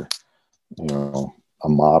unless you're, a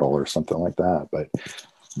model or something like that. But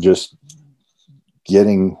just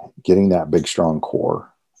getting that big, strong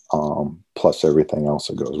core, plus everything else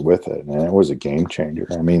that goes with it. And it was a game changer.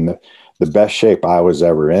 I mean, the best shape I was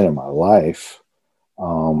ever in my life, I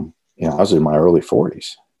was in my early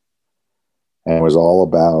 40s. And it was all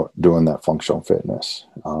about doing that functional fitness.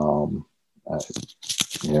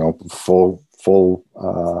 Full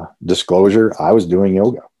disclosure, I was doing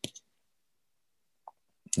yoga.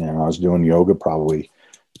 I was doing yoga probably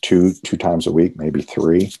two times a week, maybe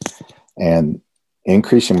 3. And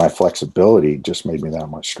increasing my flexibility just made me that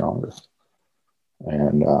much stronger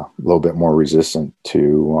and a little bit more resistant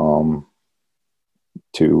to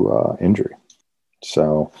injury.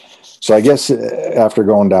 So I guess after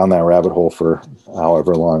going down that rabbit hole for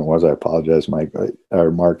however long it was, I apologize, Mike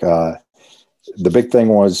or Mark. The big thing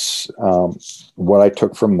was what I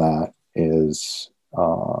took from that is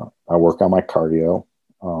I work on my cardio.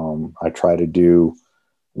 I try to do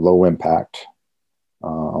low impact.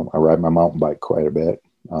 I ride my mountain bike quite a bit.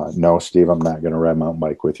 No, Steve, I'm not going to ride mountain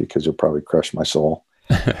bike with you because you'll probably crush my soul.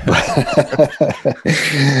 No,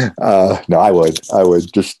 I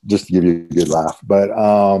would just to give you a good laugh, but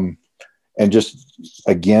and just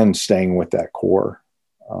again staying with that core.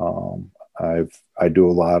 I do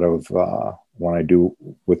a lot of when I do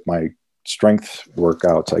with my strength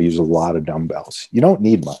workouts, I use a lot of dumbbells. You don't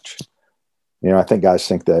need much. I think guys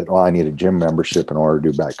think that, I need a gym membership in order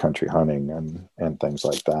to do backcountry hunting and things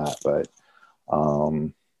like that. But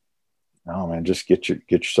no, man, just get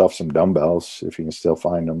yourself some dumbbells if you can still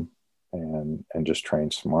find them, and just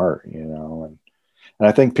train smart, and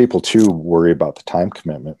I think people too worry about the time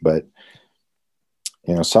commitment, but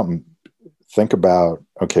think about,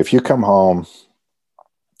 okay, if you come home,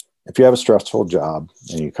 if you have a stressful job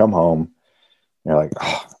and you come home, you're like,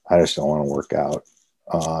 I just don't want to work out.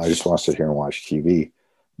 I just want to sit here and watch TV.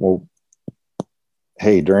 Well,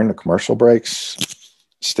 hey, during the commercial breaks,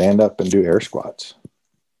 stand up and do air squats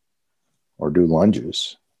or do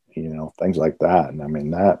lunges, things like that. And I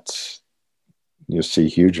mean, you'll see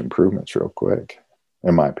huge improvements real quick,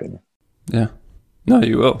 in my opinion. Yeah. No,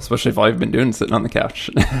 you will, especially if all you've been doing is sitting on the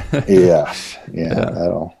couch. Yeah.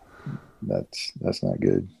 That's not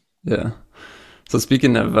good. Yeah. So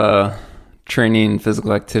speaking of training,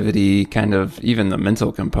 physical activity, kind of even the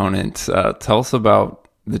mental component, tell us about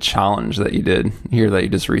the challenge that you did here that you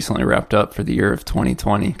just recently wrapped up for the year of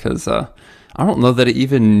 2020, because I don't know that I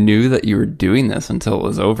even knew that you were doing this until it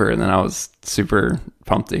was over, and then I was super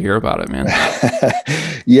pumped to hear about it, man.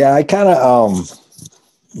 Yeah, I kind of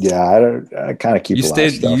I kind of keep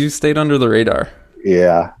you stayed under the radar.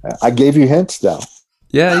 Yeah, I gave you hints though.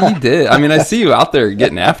 Yeah, you did. I mean, I see you out there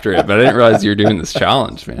getting after it, but I didn't realize you were doing this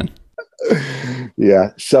challenge, man.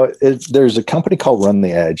 Yeah. So there's a company called Run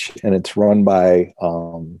the Edge, and it's run by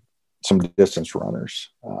some distance runners.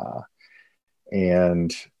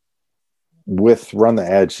 And with Run the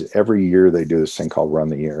Edge, every year they do this thing called Run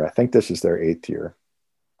the Year. I think this is their 8th year.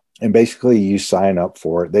 And basically you sign up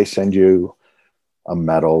for it. They send you a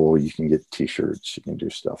medal. You can get t-shirts. You can do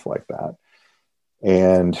stuff like that.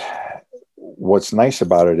 And what's nice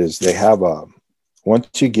about it is they have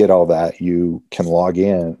once you get all that, you can log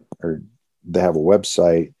in, or they have a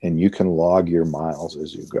website, and you can log your miles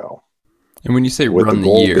as you go. And when you say run the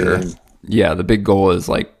year, the big goal is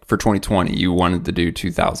like for 2020, you wanted to do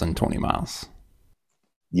 2,020 miles.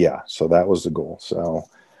 Yeah. So that was the goal. So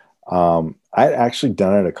I'd actually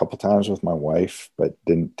done it a couple times with my wife, but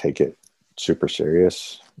didn't take it super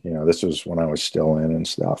serious. This was when I was still in and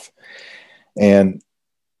stuff. And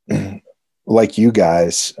like you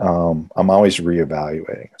guys, I'm always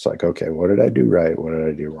reevaluating. It's like, okay, what did I do right? What did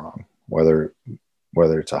I do wrong? Whether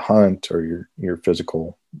it's a hunt or your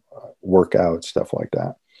physical workout, stuff like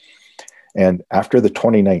that. And after the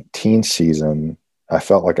 2019 season, I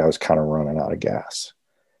felt like I was kind of running out of gas.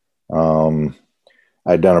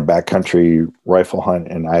 I'd done a backcountry rifle hunt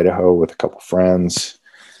in Idaho with a couple friends.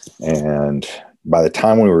 And by the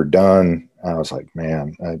time we were done, I was like,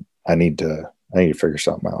 man, I need to figure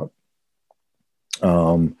something out.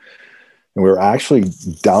 And we were actually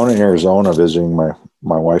down in Arizona visiting my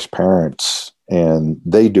wife's parents, and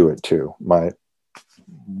they do it too. My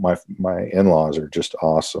in-laws are just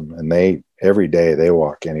awesome. And every day they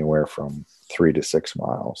walk anywhere from 3 to 6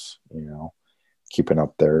 miles, keeping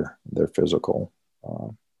up their physical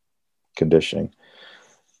conditioning.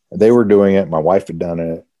 They were doing it. My wife had done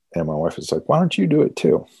it, and my wife was like, why don't you do it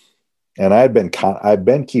too? And I'd been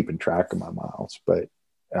keeping track of my miles, but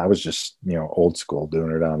I was just, old school,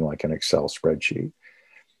 doing it on like an Excel spreadsheet.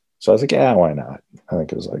 So I was like, yeah, why not? I think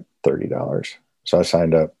it was like $30. So I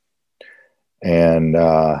signed up, and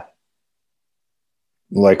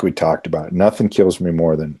like we talked about, nothing kills me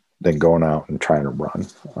more than going out and trying to run.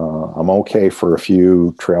 I'm okay for a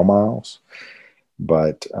few trail miles,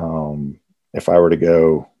 but if I were to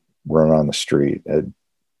go run on the street, it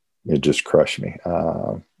just crushed me,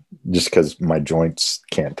 just because my joints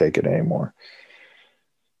can't take it anymore.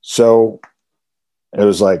 So it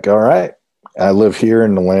was like, all right, I live here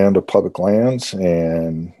in the land of public lands,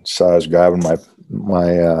 and so I was grabbing my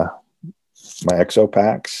exo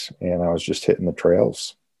packs, and I was just hitting the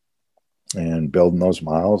trails and building those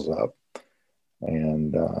miles up,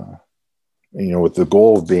 and with the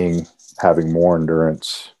goal of having more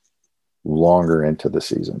endurance longer into the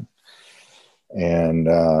season. And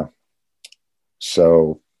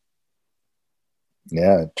so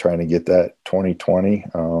yeah, trying to get that 2020.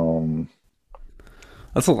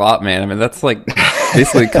 That's a lot, man. I mean, that's like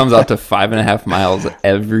basically comes out to 5.5 miles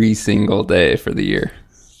every single day for the year.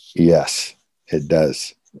 Yes, it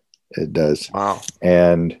does. It does. Wow.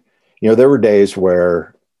 And, there were days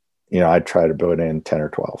where, I'd try to build in 10 or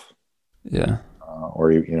 12. Yeah.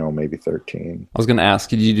 Or, maybe 13. I was going to ask,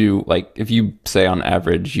 did you do, like, if you say on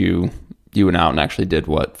average, you went out and actually did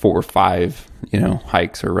what, 4 or 5,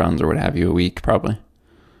 hikes or runs or what have you a week, probably?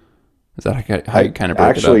 Is that how you kind of break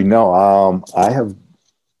actually, it up? No, I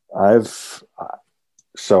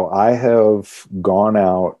have gone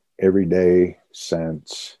out every day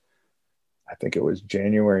since, I think it was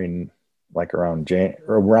January, like around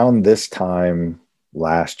this time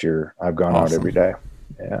last year. I've gone out every day.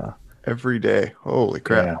 Yeah. Every day. Holy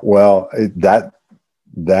crap. Yeah. Well,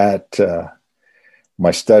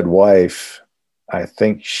 my stud wife, I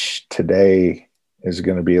think today is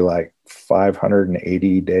going to be like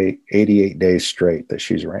 88 days straight that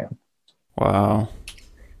she's ran. Wow.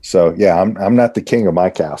 So yeah, I'm not the king of my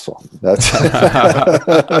castle. That's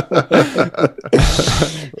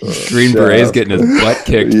Green Beret's getting his butt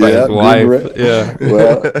kicked by his wife. Yeah.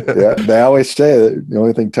 Well, yeah. They always say that the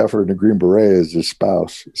only thing tougher than a Green Beret is his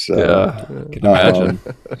spouse. So yeah, can imagine.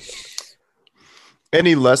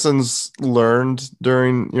 Any lessons learned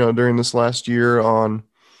during this last year on,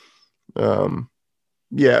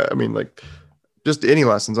 yeah, I mean, like just any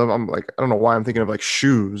lessons. I'm like, I don't know why I'm thinking of like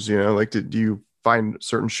shoes, like, do you find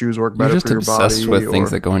certain shoes work better for your body? You're just obsessed with things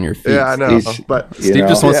that go on your feet. Yeah, I know. But Steve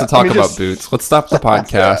just wants to talk about boots. Let's stop the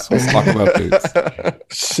podcast. Let's talk about boots.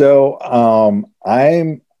 So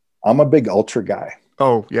I'm a big Ultra guy.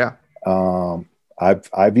 Oh yeah.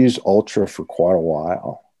 I've used Ultra for quite a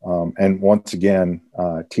while. And once again,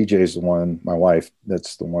 TJ's the one, my wife,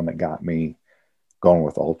 that's the one that got me going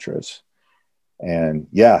with Ultras. And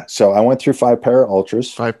yeah, so I went through 5 pair of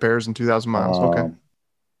Ultras. 5 pairs in 2,000 miles. Okay.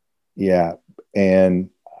 Yeah. And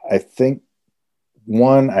I think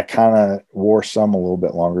one, I kind of wore some a little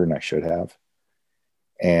bit longer than I should have.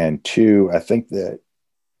 And 2, I think if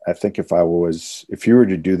you were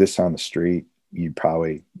to do this on the street, you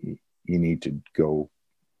need to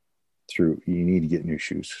get new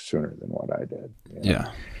shoes sooner than what I did. Yeah.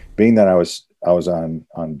 Being that I was on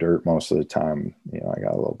dirt most of the time, I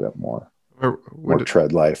got a little bit more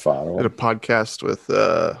tread life out of it. I did a podcast with,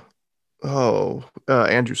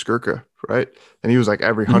 Andrew Skirka, right? And he was like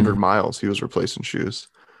every 100 miles he was replacing shoes.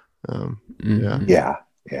 Yeah.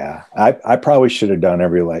 I probably should have done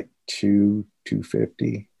every like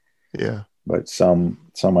 250. Yeah. But some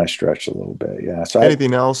I stretched a little bit. Yeah. So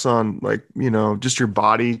anything else on like, just your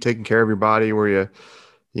body, taking care of your body, where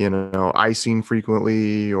you icing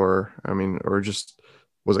frequently, or just,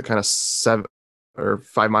 was it kind of 7 or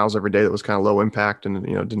 5 miles every day that was kind of low impact and,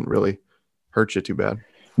 didn't really hurt you too bad?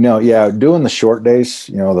 No. Yeah. Doing the short days,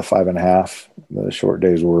 the 5.5, the short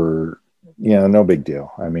days were, no big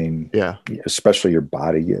deal. I mean, yeah, especially your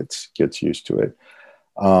body gets used to it.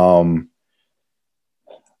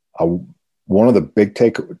 One of the big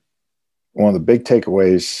one of the big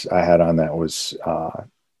takeaways I had on that was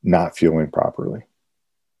not fueling properly.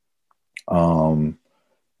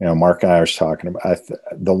 Mark and I was talking about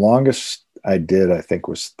the longest I did, I think,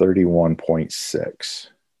 was 31.6,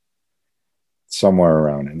 somewhere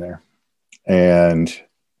around in there. And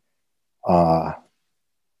I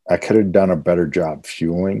could have done a better job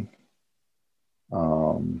fueling.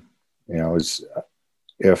 It was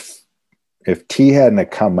if T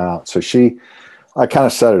hadn't come out. So I kind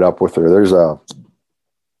of set it up with her. There's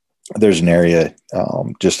an area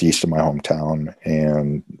just east of my hometown,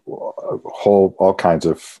 and all kinds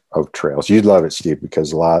of trails. You'd love it, Steve,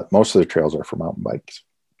 because most of the trails are for mountain bikes.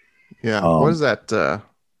 Yeah. What is that?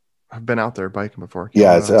 I've been out there biking before.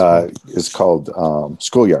 It's called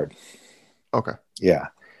Schoolyard. Okay. Yeah.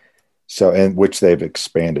 So, and which they've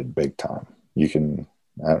expanded big time. You can,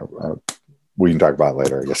 we can talk about it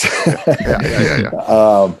later, I guess.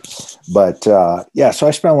 Yeah. So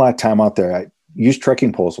I spent a lot of time out there. I use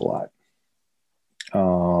trekking poles a lot.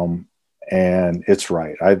 And it's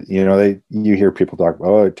right. You hear people talk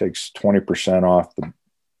about, it takes 20%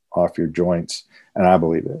 off your joints. And I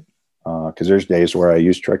believe it. Cause there's days where I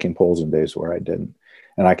use trekking poles and days where I didn't,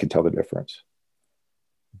 and I can tell the difference.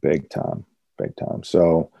 Big time.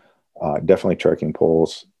 So, definitely trekking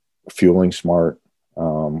poles, fueling smart.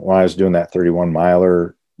 When I was doing that 31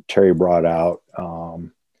 miler, Terry brought out,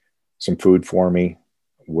 some food for me,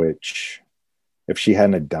 which if she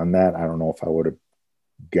hadn't have done that, I don't know if I would have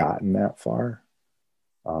gotten that far.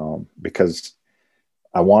 Because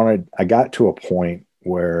I got to a point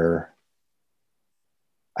where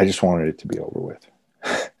I just wanted it to be over with.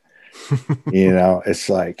 It's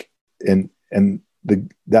like,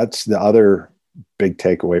 that's the other big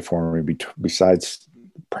takeaway for me besides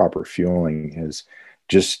proper fueling is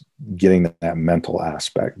just getting that mental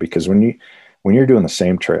aspect, because when you're doing the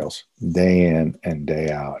same trails day in and day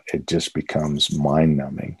out, it just becomes mind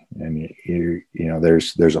numbing. And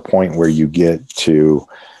there's a point where you get to,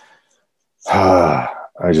 I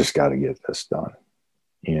just got to get this done,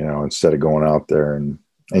 instead of going out there and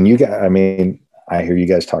I hear you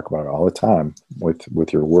guys talk about it all the time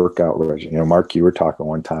with your workout regimen. Mark, you were talking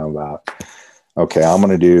one time about, okay, I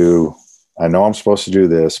know I'm supposed to do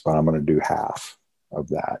this, but I'm going to do half of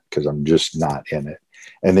that because I'm just not in it.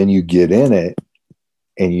 And then you get in it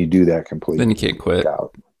and you do that completely. Then you can't quit.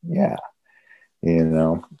 Out. Yeah.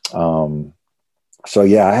 So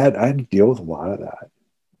yeah, I had to deal with a lot of that.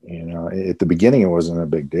 At the beginning, it wasn't a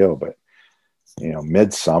big deal, but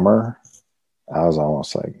midsummer, I was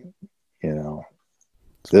almost like,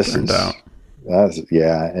 this is out.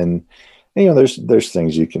 And there's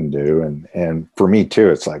things you can do. And for me too,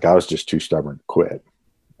 it's like, I was just too stubborn to quit.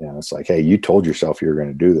 It's like, hey, you told yourself you were going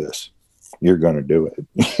to do this. You're going to do it.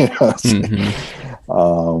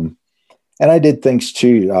 And I did things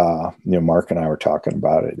too. Mark and I were talking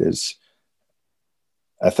about it is,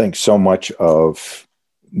 I think so much of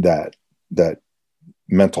that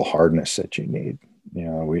mental hardness that you need,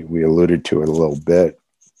 we alluded to it a little bit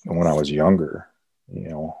when I was younger,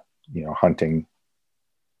 hunting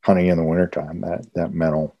in the wintertime, that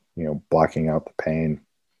mental, blocking out the pain,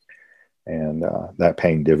 and that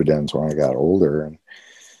paying dividends when I got older.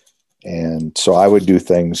 And so I would do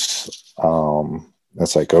things.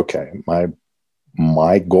 That's like, okay,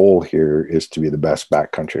 my goal here is to be the best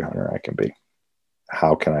backcountry hunter I can be.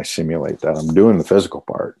 How can I simulate that? I'm doing the physical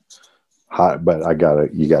part, but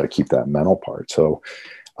you gotta keep that mental part. So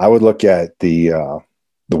I would look at the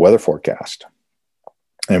weather forecast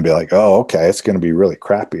and be like, oh, okay, it's going to be really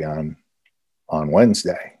crappy on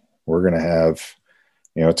Wednesday. We're going to have,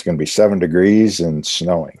 it's going to be 7 degrees and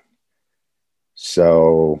snowing.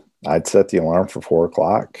 So I'd set the alarm for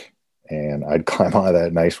 4:00 and I'd climb out of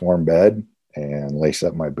that nice warm bed and lace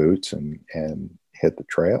up my boots and hit the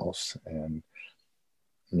trails. And,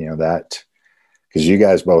 that, because you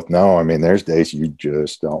guys both know, there's days you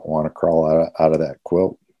just don't want to crawl out of that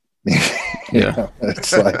quilt. Yeah.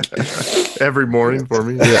 It's like every morning for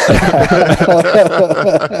me. Yeah.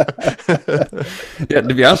 Yeah,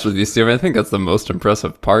 to be honest with you, Steve, I think that's the most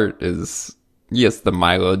impressive part is, yes, the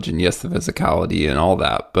mileage and yes, the physicality and all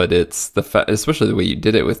that, but it's especially the way you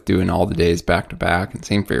did it with doing all the days back to back, and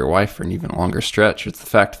same for your wife for an even longer stretch. It's the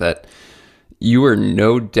fact that you were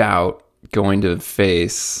no doubt going to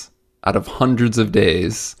face, out of hundreds of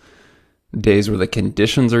days where the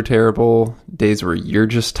conditions are terrible, days where you're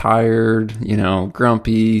just tired,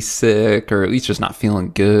 grumpy, sick, or at least just not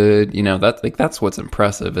feeling good. That's what's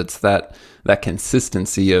impressive. It's that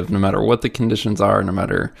consistency of no matter what the conditions are, no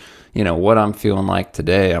matter, what I'm feeling like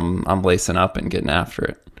today, I'm lacing up and getting after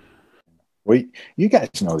it. Well, you guys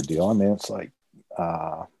know the deal. It's like,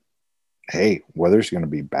 hey, weather's going to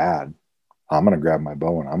be bad I'm going to grab my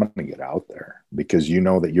bow and I'm going to get out there, because you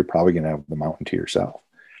know that you're probably going to have the mountain to yourself.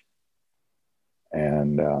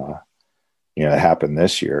 And, it happened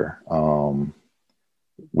this year.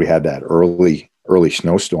 We had that early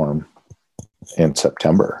snowstorm in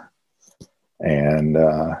September. And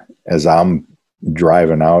as I'm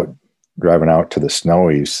driving out to the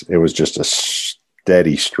snowies, it was just a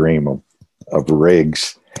steady stream of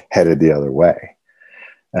rigs headed the other way.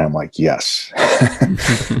 And I'm like, yes,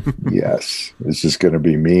 yes, this is going to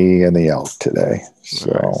be me and the elk today.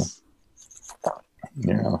 So, nice.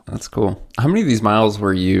 Yeah. That's cool. How many of these miles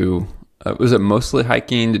were you, was it mostly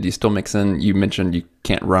hiking? Did you still mix in, you mentioned you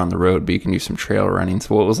can't run on the road, but you can do some trail running.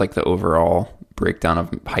 So what was like the overall breakdown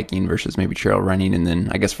of hiking versus maybe trail running? And then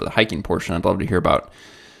I guess for the hiking portion, I'd love to hear about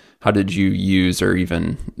how did you use or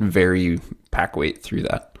even vary pack weight through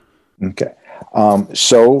that? Okay.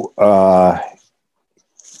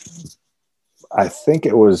 I think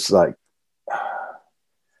it was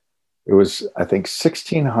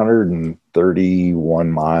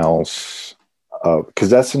 1,631 miles, because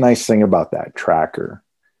that's the nice thing about that tracker,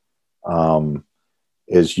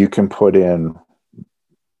 is you can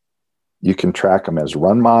track them as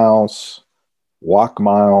run miles, walk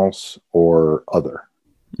miles, or other.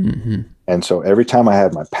 Mm-hmm. And so every time I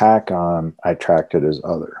had my pack on, I tracked it as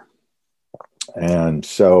other. And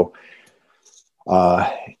so,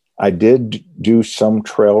 I did do some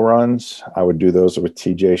trail runs. I would do those with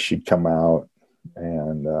TJ. She'd come out,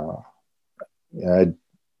 and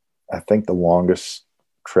I think the longest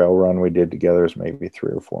trail run we did together is maybe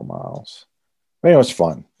 3 or 4 miles. I mean, it was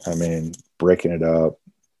fun. I mean, breaking it up,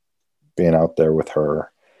 being out there with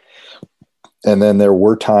her. And then there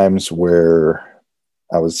were times where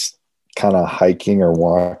I was kind of hiking or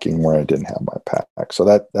walking where I didn't have my pack. So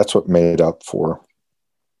that's what made up for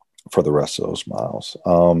the rest of those miles.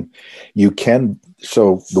 You can,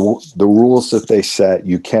 so the rules that they set,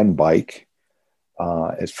 you can bike.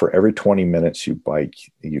 It's for every 20 minutes you bike,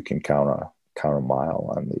 you can count a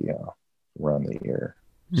mile on the around the year.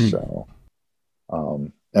 So,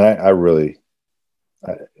 and I really,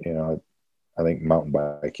 I think mountain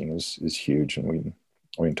biking is huge, and we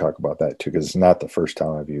can talk about that too, because it's not the first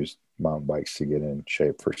time I've used mountain bikes to get in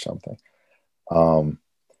shape for something.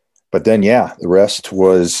 But then, the rest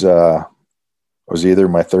was either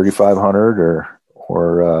my 3,500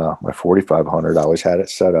 or my 4,500. I always had it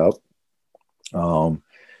set up.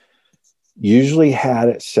 Usually had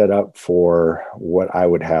it set up for what I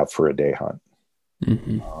would have for a day hunt,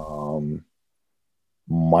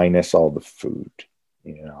 minus all the food.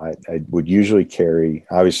 I would usually carry,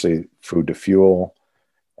 obviously, food to fuel,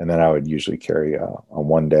 and then I would usually carry a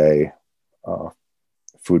 1-day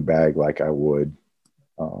food bag like I would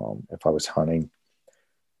if I was hunting.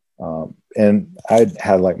 And I'd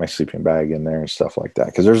had like my sleeping bag in there and stuff like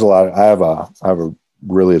that. Cause there's I have a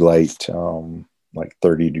really light, like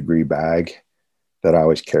 30-degree bag that I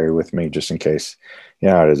always carry with me just in case,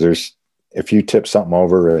 if you tip something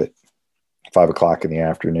over at 5 o'clock in the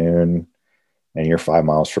afternoon and you're 5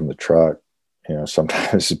 miles from the truck,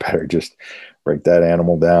 sometimes it's better just break that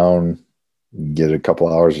animal down, get a couple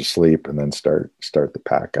hours of sleep, and then start the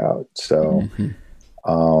pack out. So,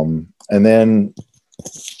 and then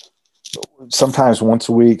sometimes once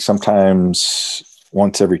a week, sometimes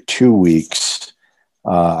once every 2 weeks,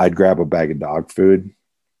 I'd grab a bag of dog food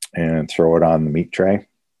and throw it on the meat tray,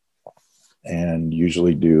 and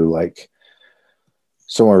usually do like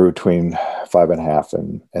somewhere between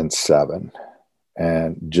 5.5 and 7,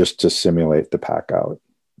 and just to simulate the pack out,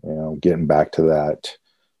 getting back to that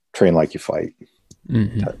train like you fight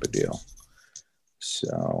type of deal.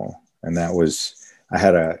 So, and that was, I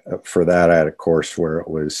had a course where it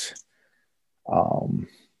was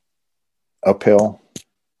uphill,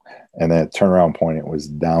 and then at turnaround point it was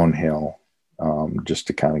downhill, just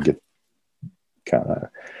to because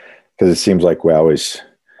it seems like we always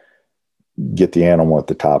get the animal at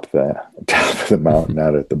the top of the mountain,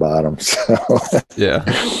 not at the bottom. So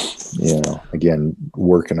again,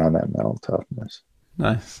 working on that mental toughness.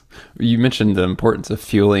 Nice. You mentioned the importance of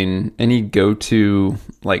fueling. Any go-to,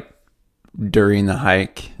 like, during the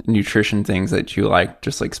hike, nutrition things that you like,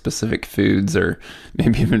 just like specific foods, or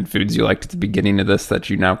maybe even foods you liked at the beginning of this that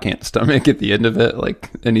you now can't stomach at the end of it, like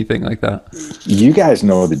anything like that? You guys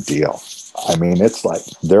know the deal. I mean, it's like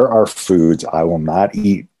there are foods I will not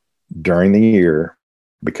eat during the year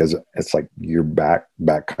because it's like your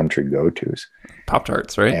backcountry go-tos.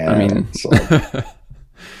 Pop-Tarts, right? And I mean,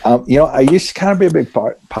 I used to kind of be a big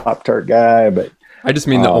Pop-Tart guy, but I just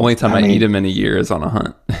mean the only time I eat them in a year is on a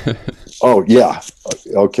hunt. Oh yeah.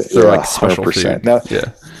 Okay. They're like special food. Now,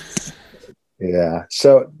 yeah.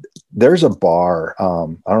 So there's a bar. I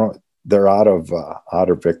don't know. They're out of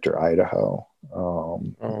Victor, Idaho.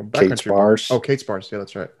 Kate's Bars. Oh, Kate's Bars. Yeah,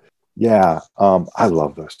 that's right. Yeah. I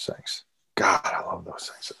love those things. God, I love those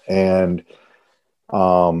things. And,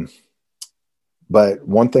 but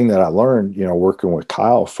one thing that I learned, working with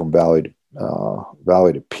Kyle from Valley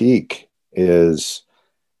to Peak is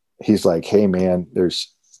he's like, hey man,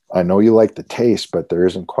 I know you like the taste, but there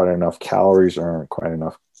isn't quite enough calories or aren't quite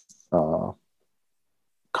enough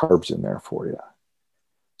carbs in there for you.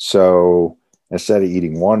 So instead of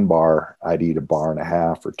eating 1 bar, I'd eat 1.5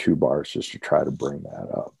 bars or 2 bars just to try to bring that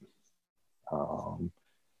up.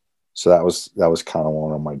 So that was kind of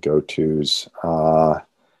one of my go-tos.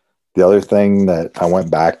 The other thing that I went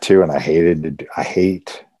back to and I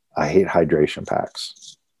hate hydration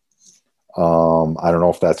packs. I don't know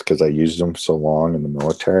if that's because I used them so long in the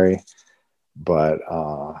military, but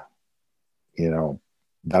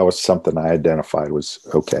that was something I identified was,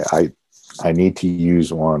 okay, I need to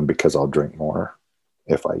use one because I'll drink more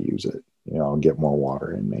if I use it. I'll get more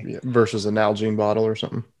water in me. Yeah, versus an Nalgene bottle or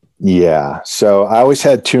something. Yeah. So I always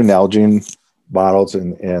had 2 Nalgene bottles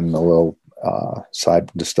in the little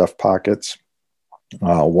side to stuff pockets.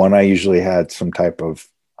 One I usually had some type of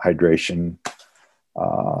hydration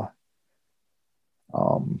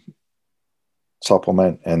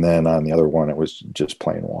supplement, and then on the other one it was just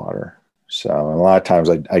plain water. So a lot of times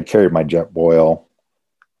I'd carry my Jet Boil,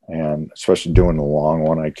 and especially doing the long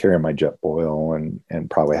one, I'd carry my Jet Boil and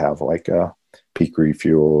probably have like a Peak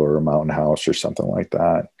Refuel or a Mountain House or something like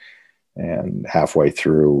that, and halfway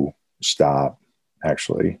through stop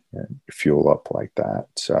actually and fuel up like that.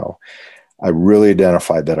 So I really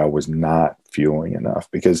identified that I was not fueling enough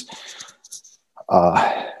because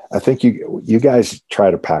I think you guys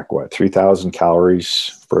try to pack 3,000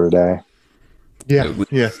 calories per day. Yeah.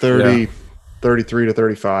 33 to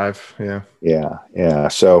 35. Yeah.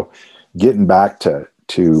 So getting back to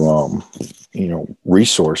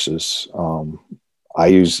resources, I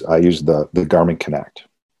use the Garmin Connect,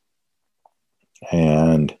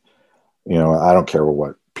 and I don't care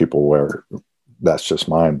what people wear. That's just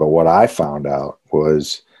mine. But what I found out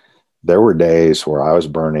was there were days where I was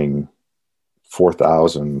burning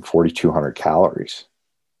 4,000, 4,200 calories.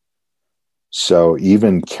 So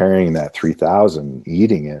even carrying that 3,000,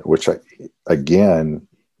 eating it, which again,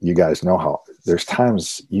 you guys know how there's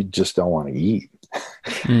times you just don't want to eat,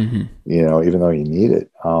 mm-hmm. Even though you need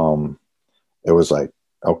it. It was like,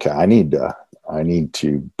 okay, I need to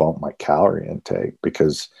bump my calorie intake,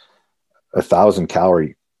 because 1,000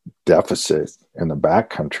 calorie deficit in the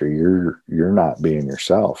backcountry, you're not being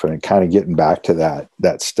yourself. And kind of getting back to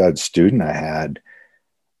that stud student I had,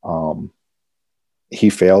 he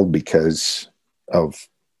failed because of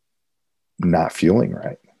not fueling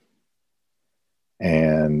right.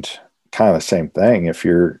 And kind of the same thing, if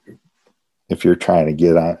you're trying to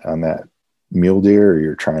get on that mule deer, or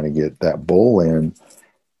you're trying to get that bull in,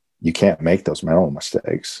 you can't make those mental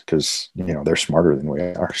mistakes because they're smarter than we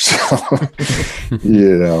are. So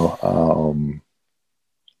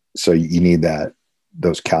so you need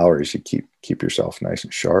those calories to keep yourself nice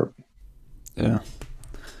and sharp. Yeah.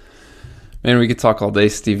 Man, we could talk all day,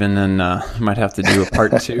 Stephen, and might have to do a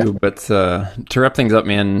part 2. But to wrap things up,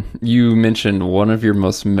 man, you mentioned one of your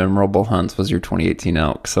most memorable hunts was your 2018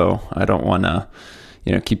 elk. So I don't want to,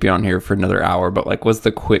 keep you on here for another hour. But what's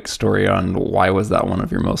the quick story on why was that one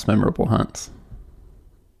of your most memorable hunts?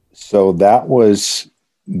 So that was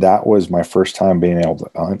my first time being able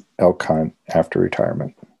to elk hunt after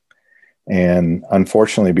retirement. And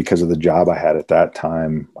unfortunately, because of the job I had at that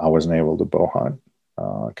time, I wasn't able to bow hunt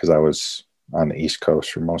because I was on the East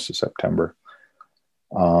Coast for most of September.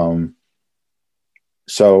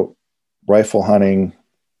 So rifle hunting,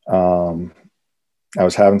 I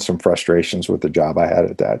was having some frustrations with the job I had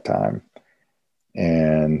at that time,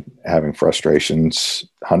 and having frustrations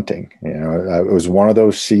hunting. It was one of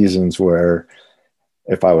those seasons where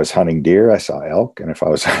if I was hunting deer, I saw elk, and if I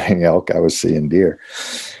was hunting elk, I was seeing deer.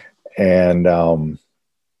 And it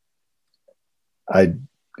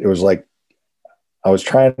was like I was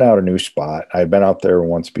trying out a new spot. I had been out there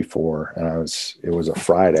once before, and it was a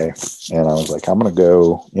Friday, and I was like, I'm going to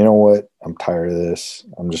go, you know what? I'm tired of this.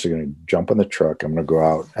 I'm just going to jump in the truck. I'm going to go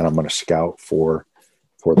out and I'm going to scout for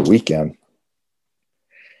the weekend.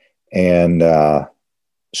 And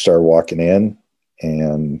started walking in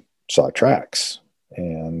and saw tracks.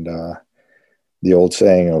 And the old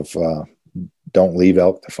saying of don't leave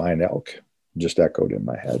elk to find elk just echoed in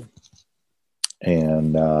my head.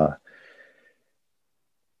 And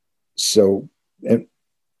so,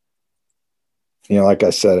 like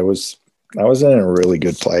I said, I was in a really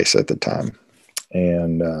good place at the time.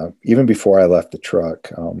 And even before I left the truck,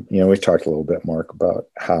 we talked a little bit, Mark, about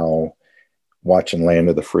how watching Land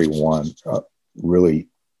of the Free one really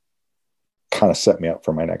kind of set me up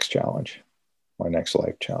for my next challenge, my next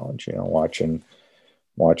life challenge. You know, watching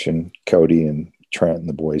Cody and Trent and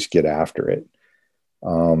the boys get after it.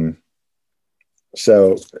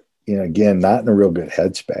 So, you know, again, not in a real good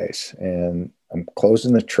headspace, and I'm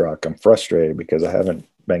closing the truck. I'm frustrated because I haven't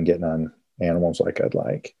been getting on animals like I'd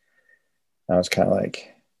like. I was kind of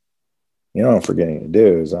like, you know, what I'm forgetting to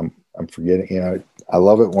do is I'm forgetting, you know, I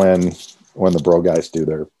love it when the bro guys do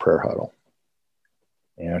their prayer huddle.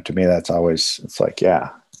 You know, to me, that's always, it's like,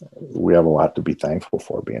 yeah, we have a lot to be thankful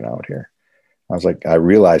for being out here. I was like, I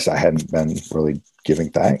realized I hadn't been really giving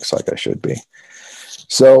thanks like I should be.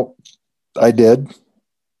 So I did.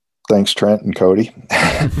 Thanks, Trent and Cody.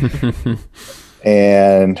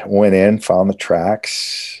 And went in, found the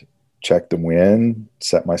tracks, checked the wind,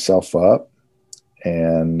 set myself up.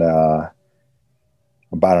 And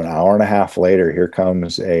about an hour and a half later, here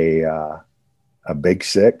comes a big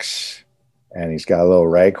 6, and he's got a little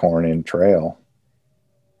raghorn in trail.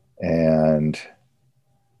 And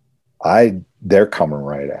they're coming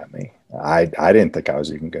right at me. I didn't think I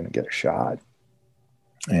was even going to get a shot.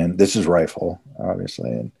 And this is rifle,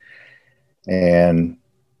 obviously. And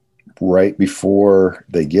right before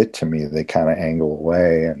they get to me, they kind of angle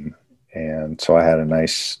away. And so I had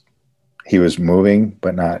he was moving,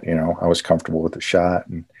 but not, you know, I was comfortable with the shot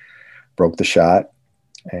and broke the shot.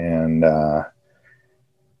 And,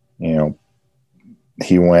 you know,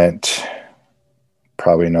 he went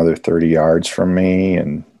probably another 30 yards from me,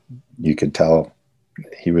 and you could tell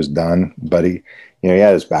he was done, but he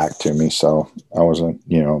had his back to me. So I wasn't,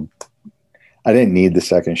 you know, I didn't need the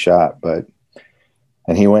second shot,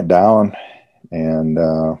 and he went down, and,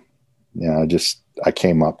 I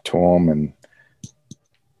came up to him, and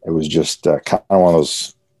it was just kind of one of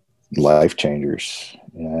those life changers.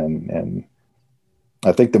 And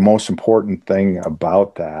I think the most important thing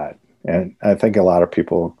about that, and I think a lot of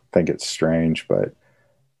people think it's strange, but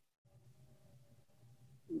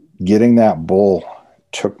getting that bull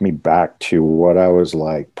took me back to what I was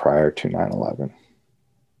like prior to 9/11.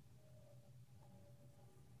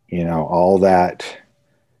 You know, all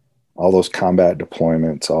those combat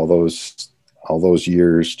deployments, all those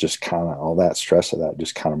years, just kind of all that stress of that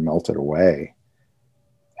just kind of melted away.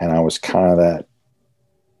 And I was kind of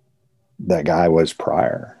that guy was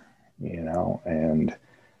prior, you know, and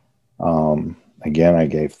again, I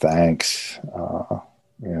gave thanks.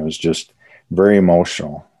 It was just very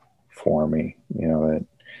emotional for me, you know,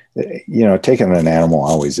 that, you know, taking an animal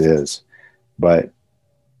always is, but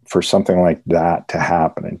for something like that to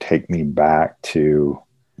happen and take me back to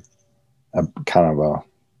a kind of a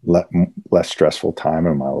less stressful time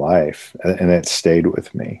in my life, and it stayed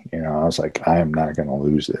with me. You know, I was like, I am not going to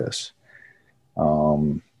lose this.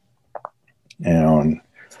 You know, and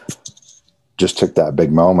just took that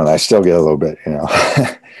big moment. I still get a little bit, you know,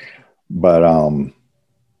 but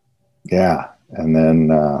yeah. And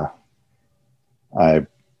then I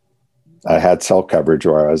had cell coverage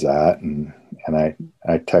where I was at, and I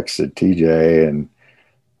texted TJ, and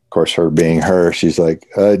of course, her being her, she's like,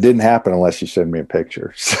 it didn't happen unless you send me a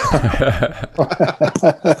picture. So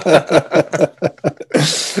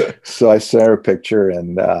I sent her a picture,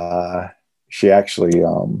 and she actually,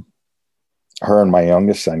 her and my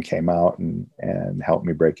youngest son came out and helped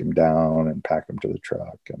me break him down and pack him to the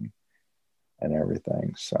truck and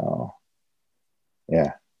everything. So,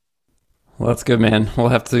 yeah. Well, that's good, man. We'll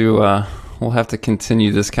have to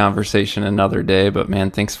continue this conversation another day, but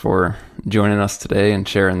man, thanks for joining us today and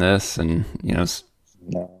sharing this. And, you know,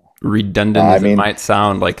 redundant as it might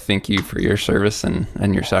sound, like, thank you for your service and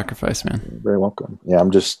your sacrifice, man. You're very welcome. Yeah.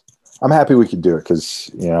 I'm happy we could do it. 'Cause,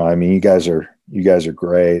 you know, I mean, you guys are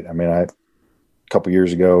great. I mean, a couple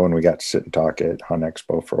years ago when we got to sit and talk at Hunt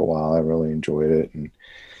Expo for a while, I really enjoyed it. And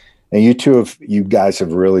you guys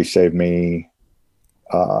have really saved me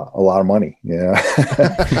a lot of money, you know.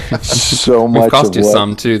 So much. It cost you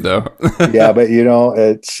some too, though. Yeah, but you know,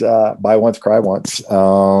 it's buy once, cry once.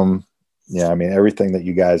 Yeah, I mean, everything that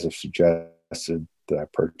you guys have suggested that I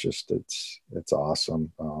purchased, it's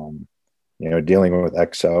awesome. You know, dealing with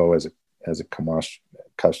XO as a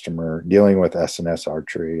customer, dealing with S&S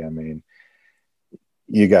Archery. I mean,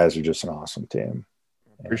 you guys are just an awesome team.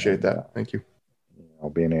 Appreciate that. Thank you. You know,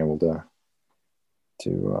 being able to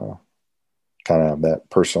kind of have that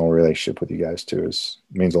personal relationship with you guys too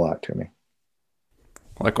means a lot to me.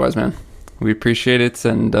 Likewise, man. We appreciate it.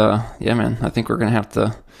 And yeah, man, I think we're going to have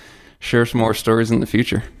to share some more stories in the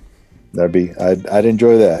future. I'd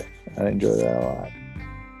enjoy that. I'd enjoy that a lot.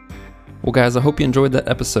 Well, guys, I hope you enjoyed that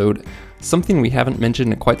episode. Something we haven't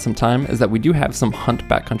mentioned in quite some time is that we do have some Hunt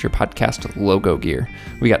Backcountry Podcast logo gear.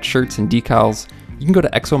 We got shirts and decals. You can go to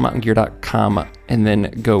exomountaingear.com and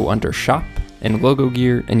then go under shop and logo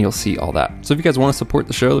gear, and you'll see all that. So if you guys want to support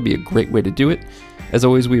the show, that'd be a great way to do it. As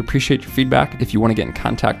always, we appreciate your feedback. If you want to get in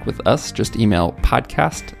contact with us, just email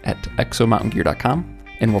podcast@exomountaingear.com,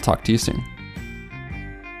 and we'll talk to you soon.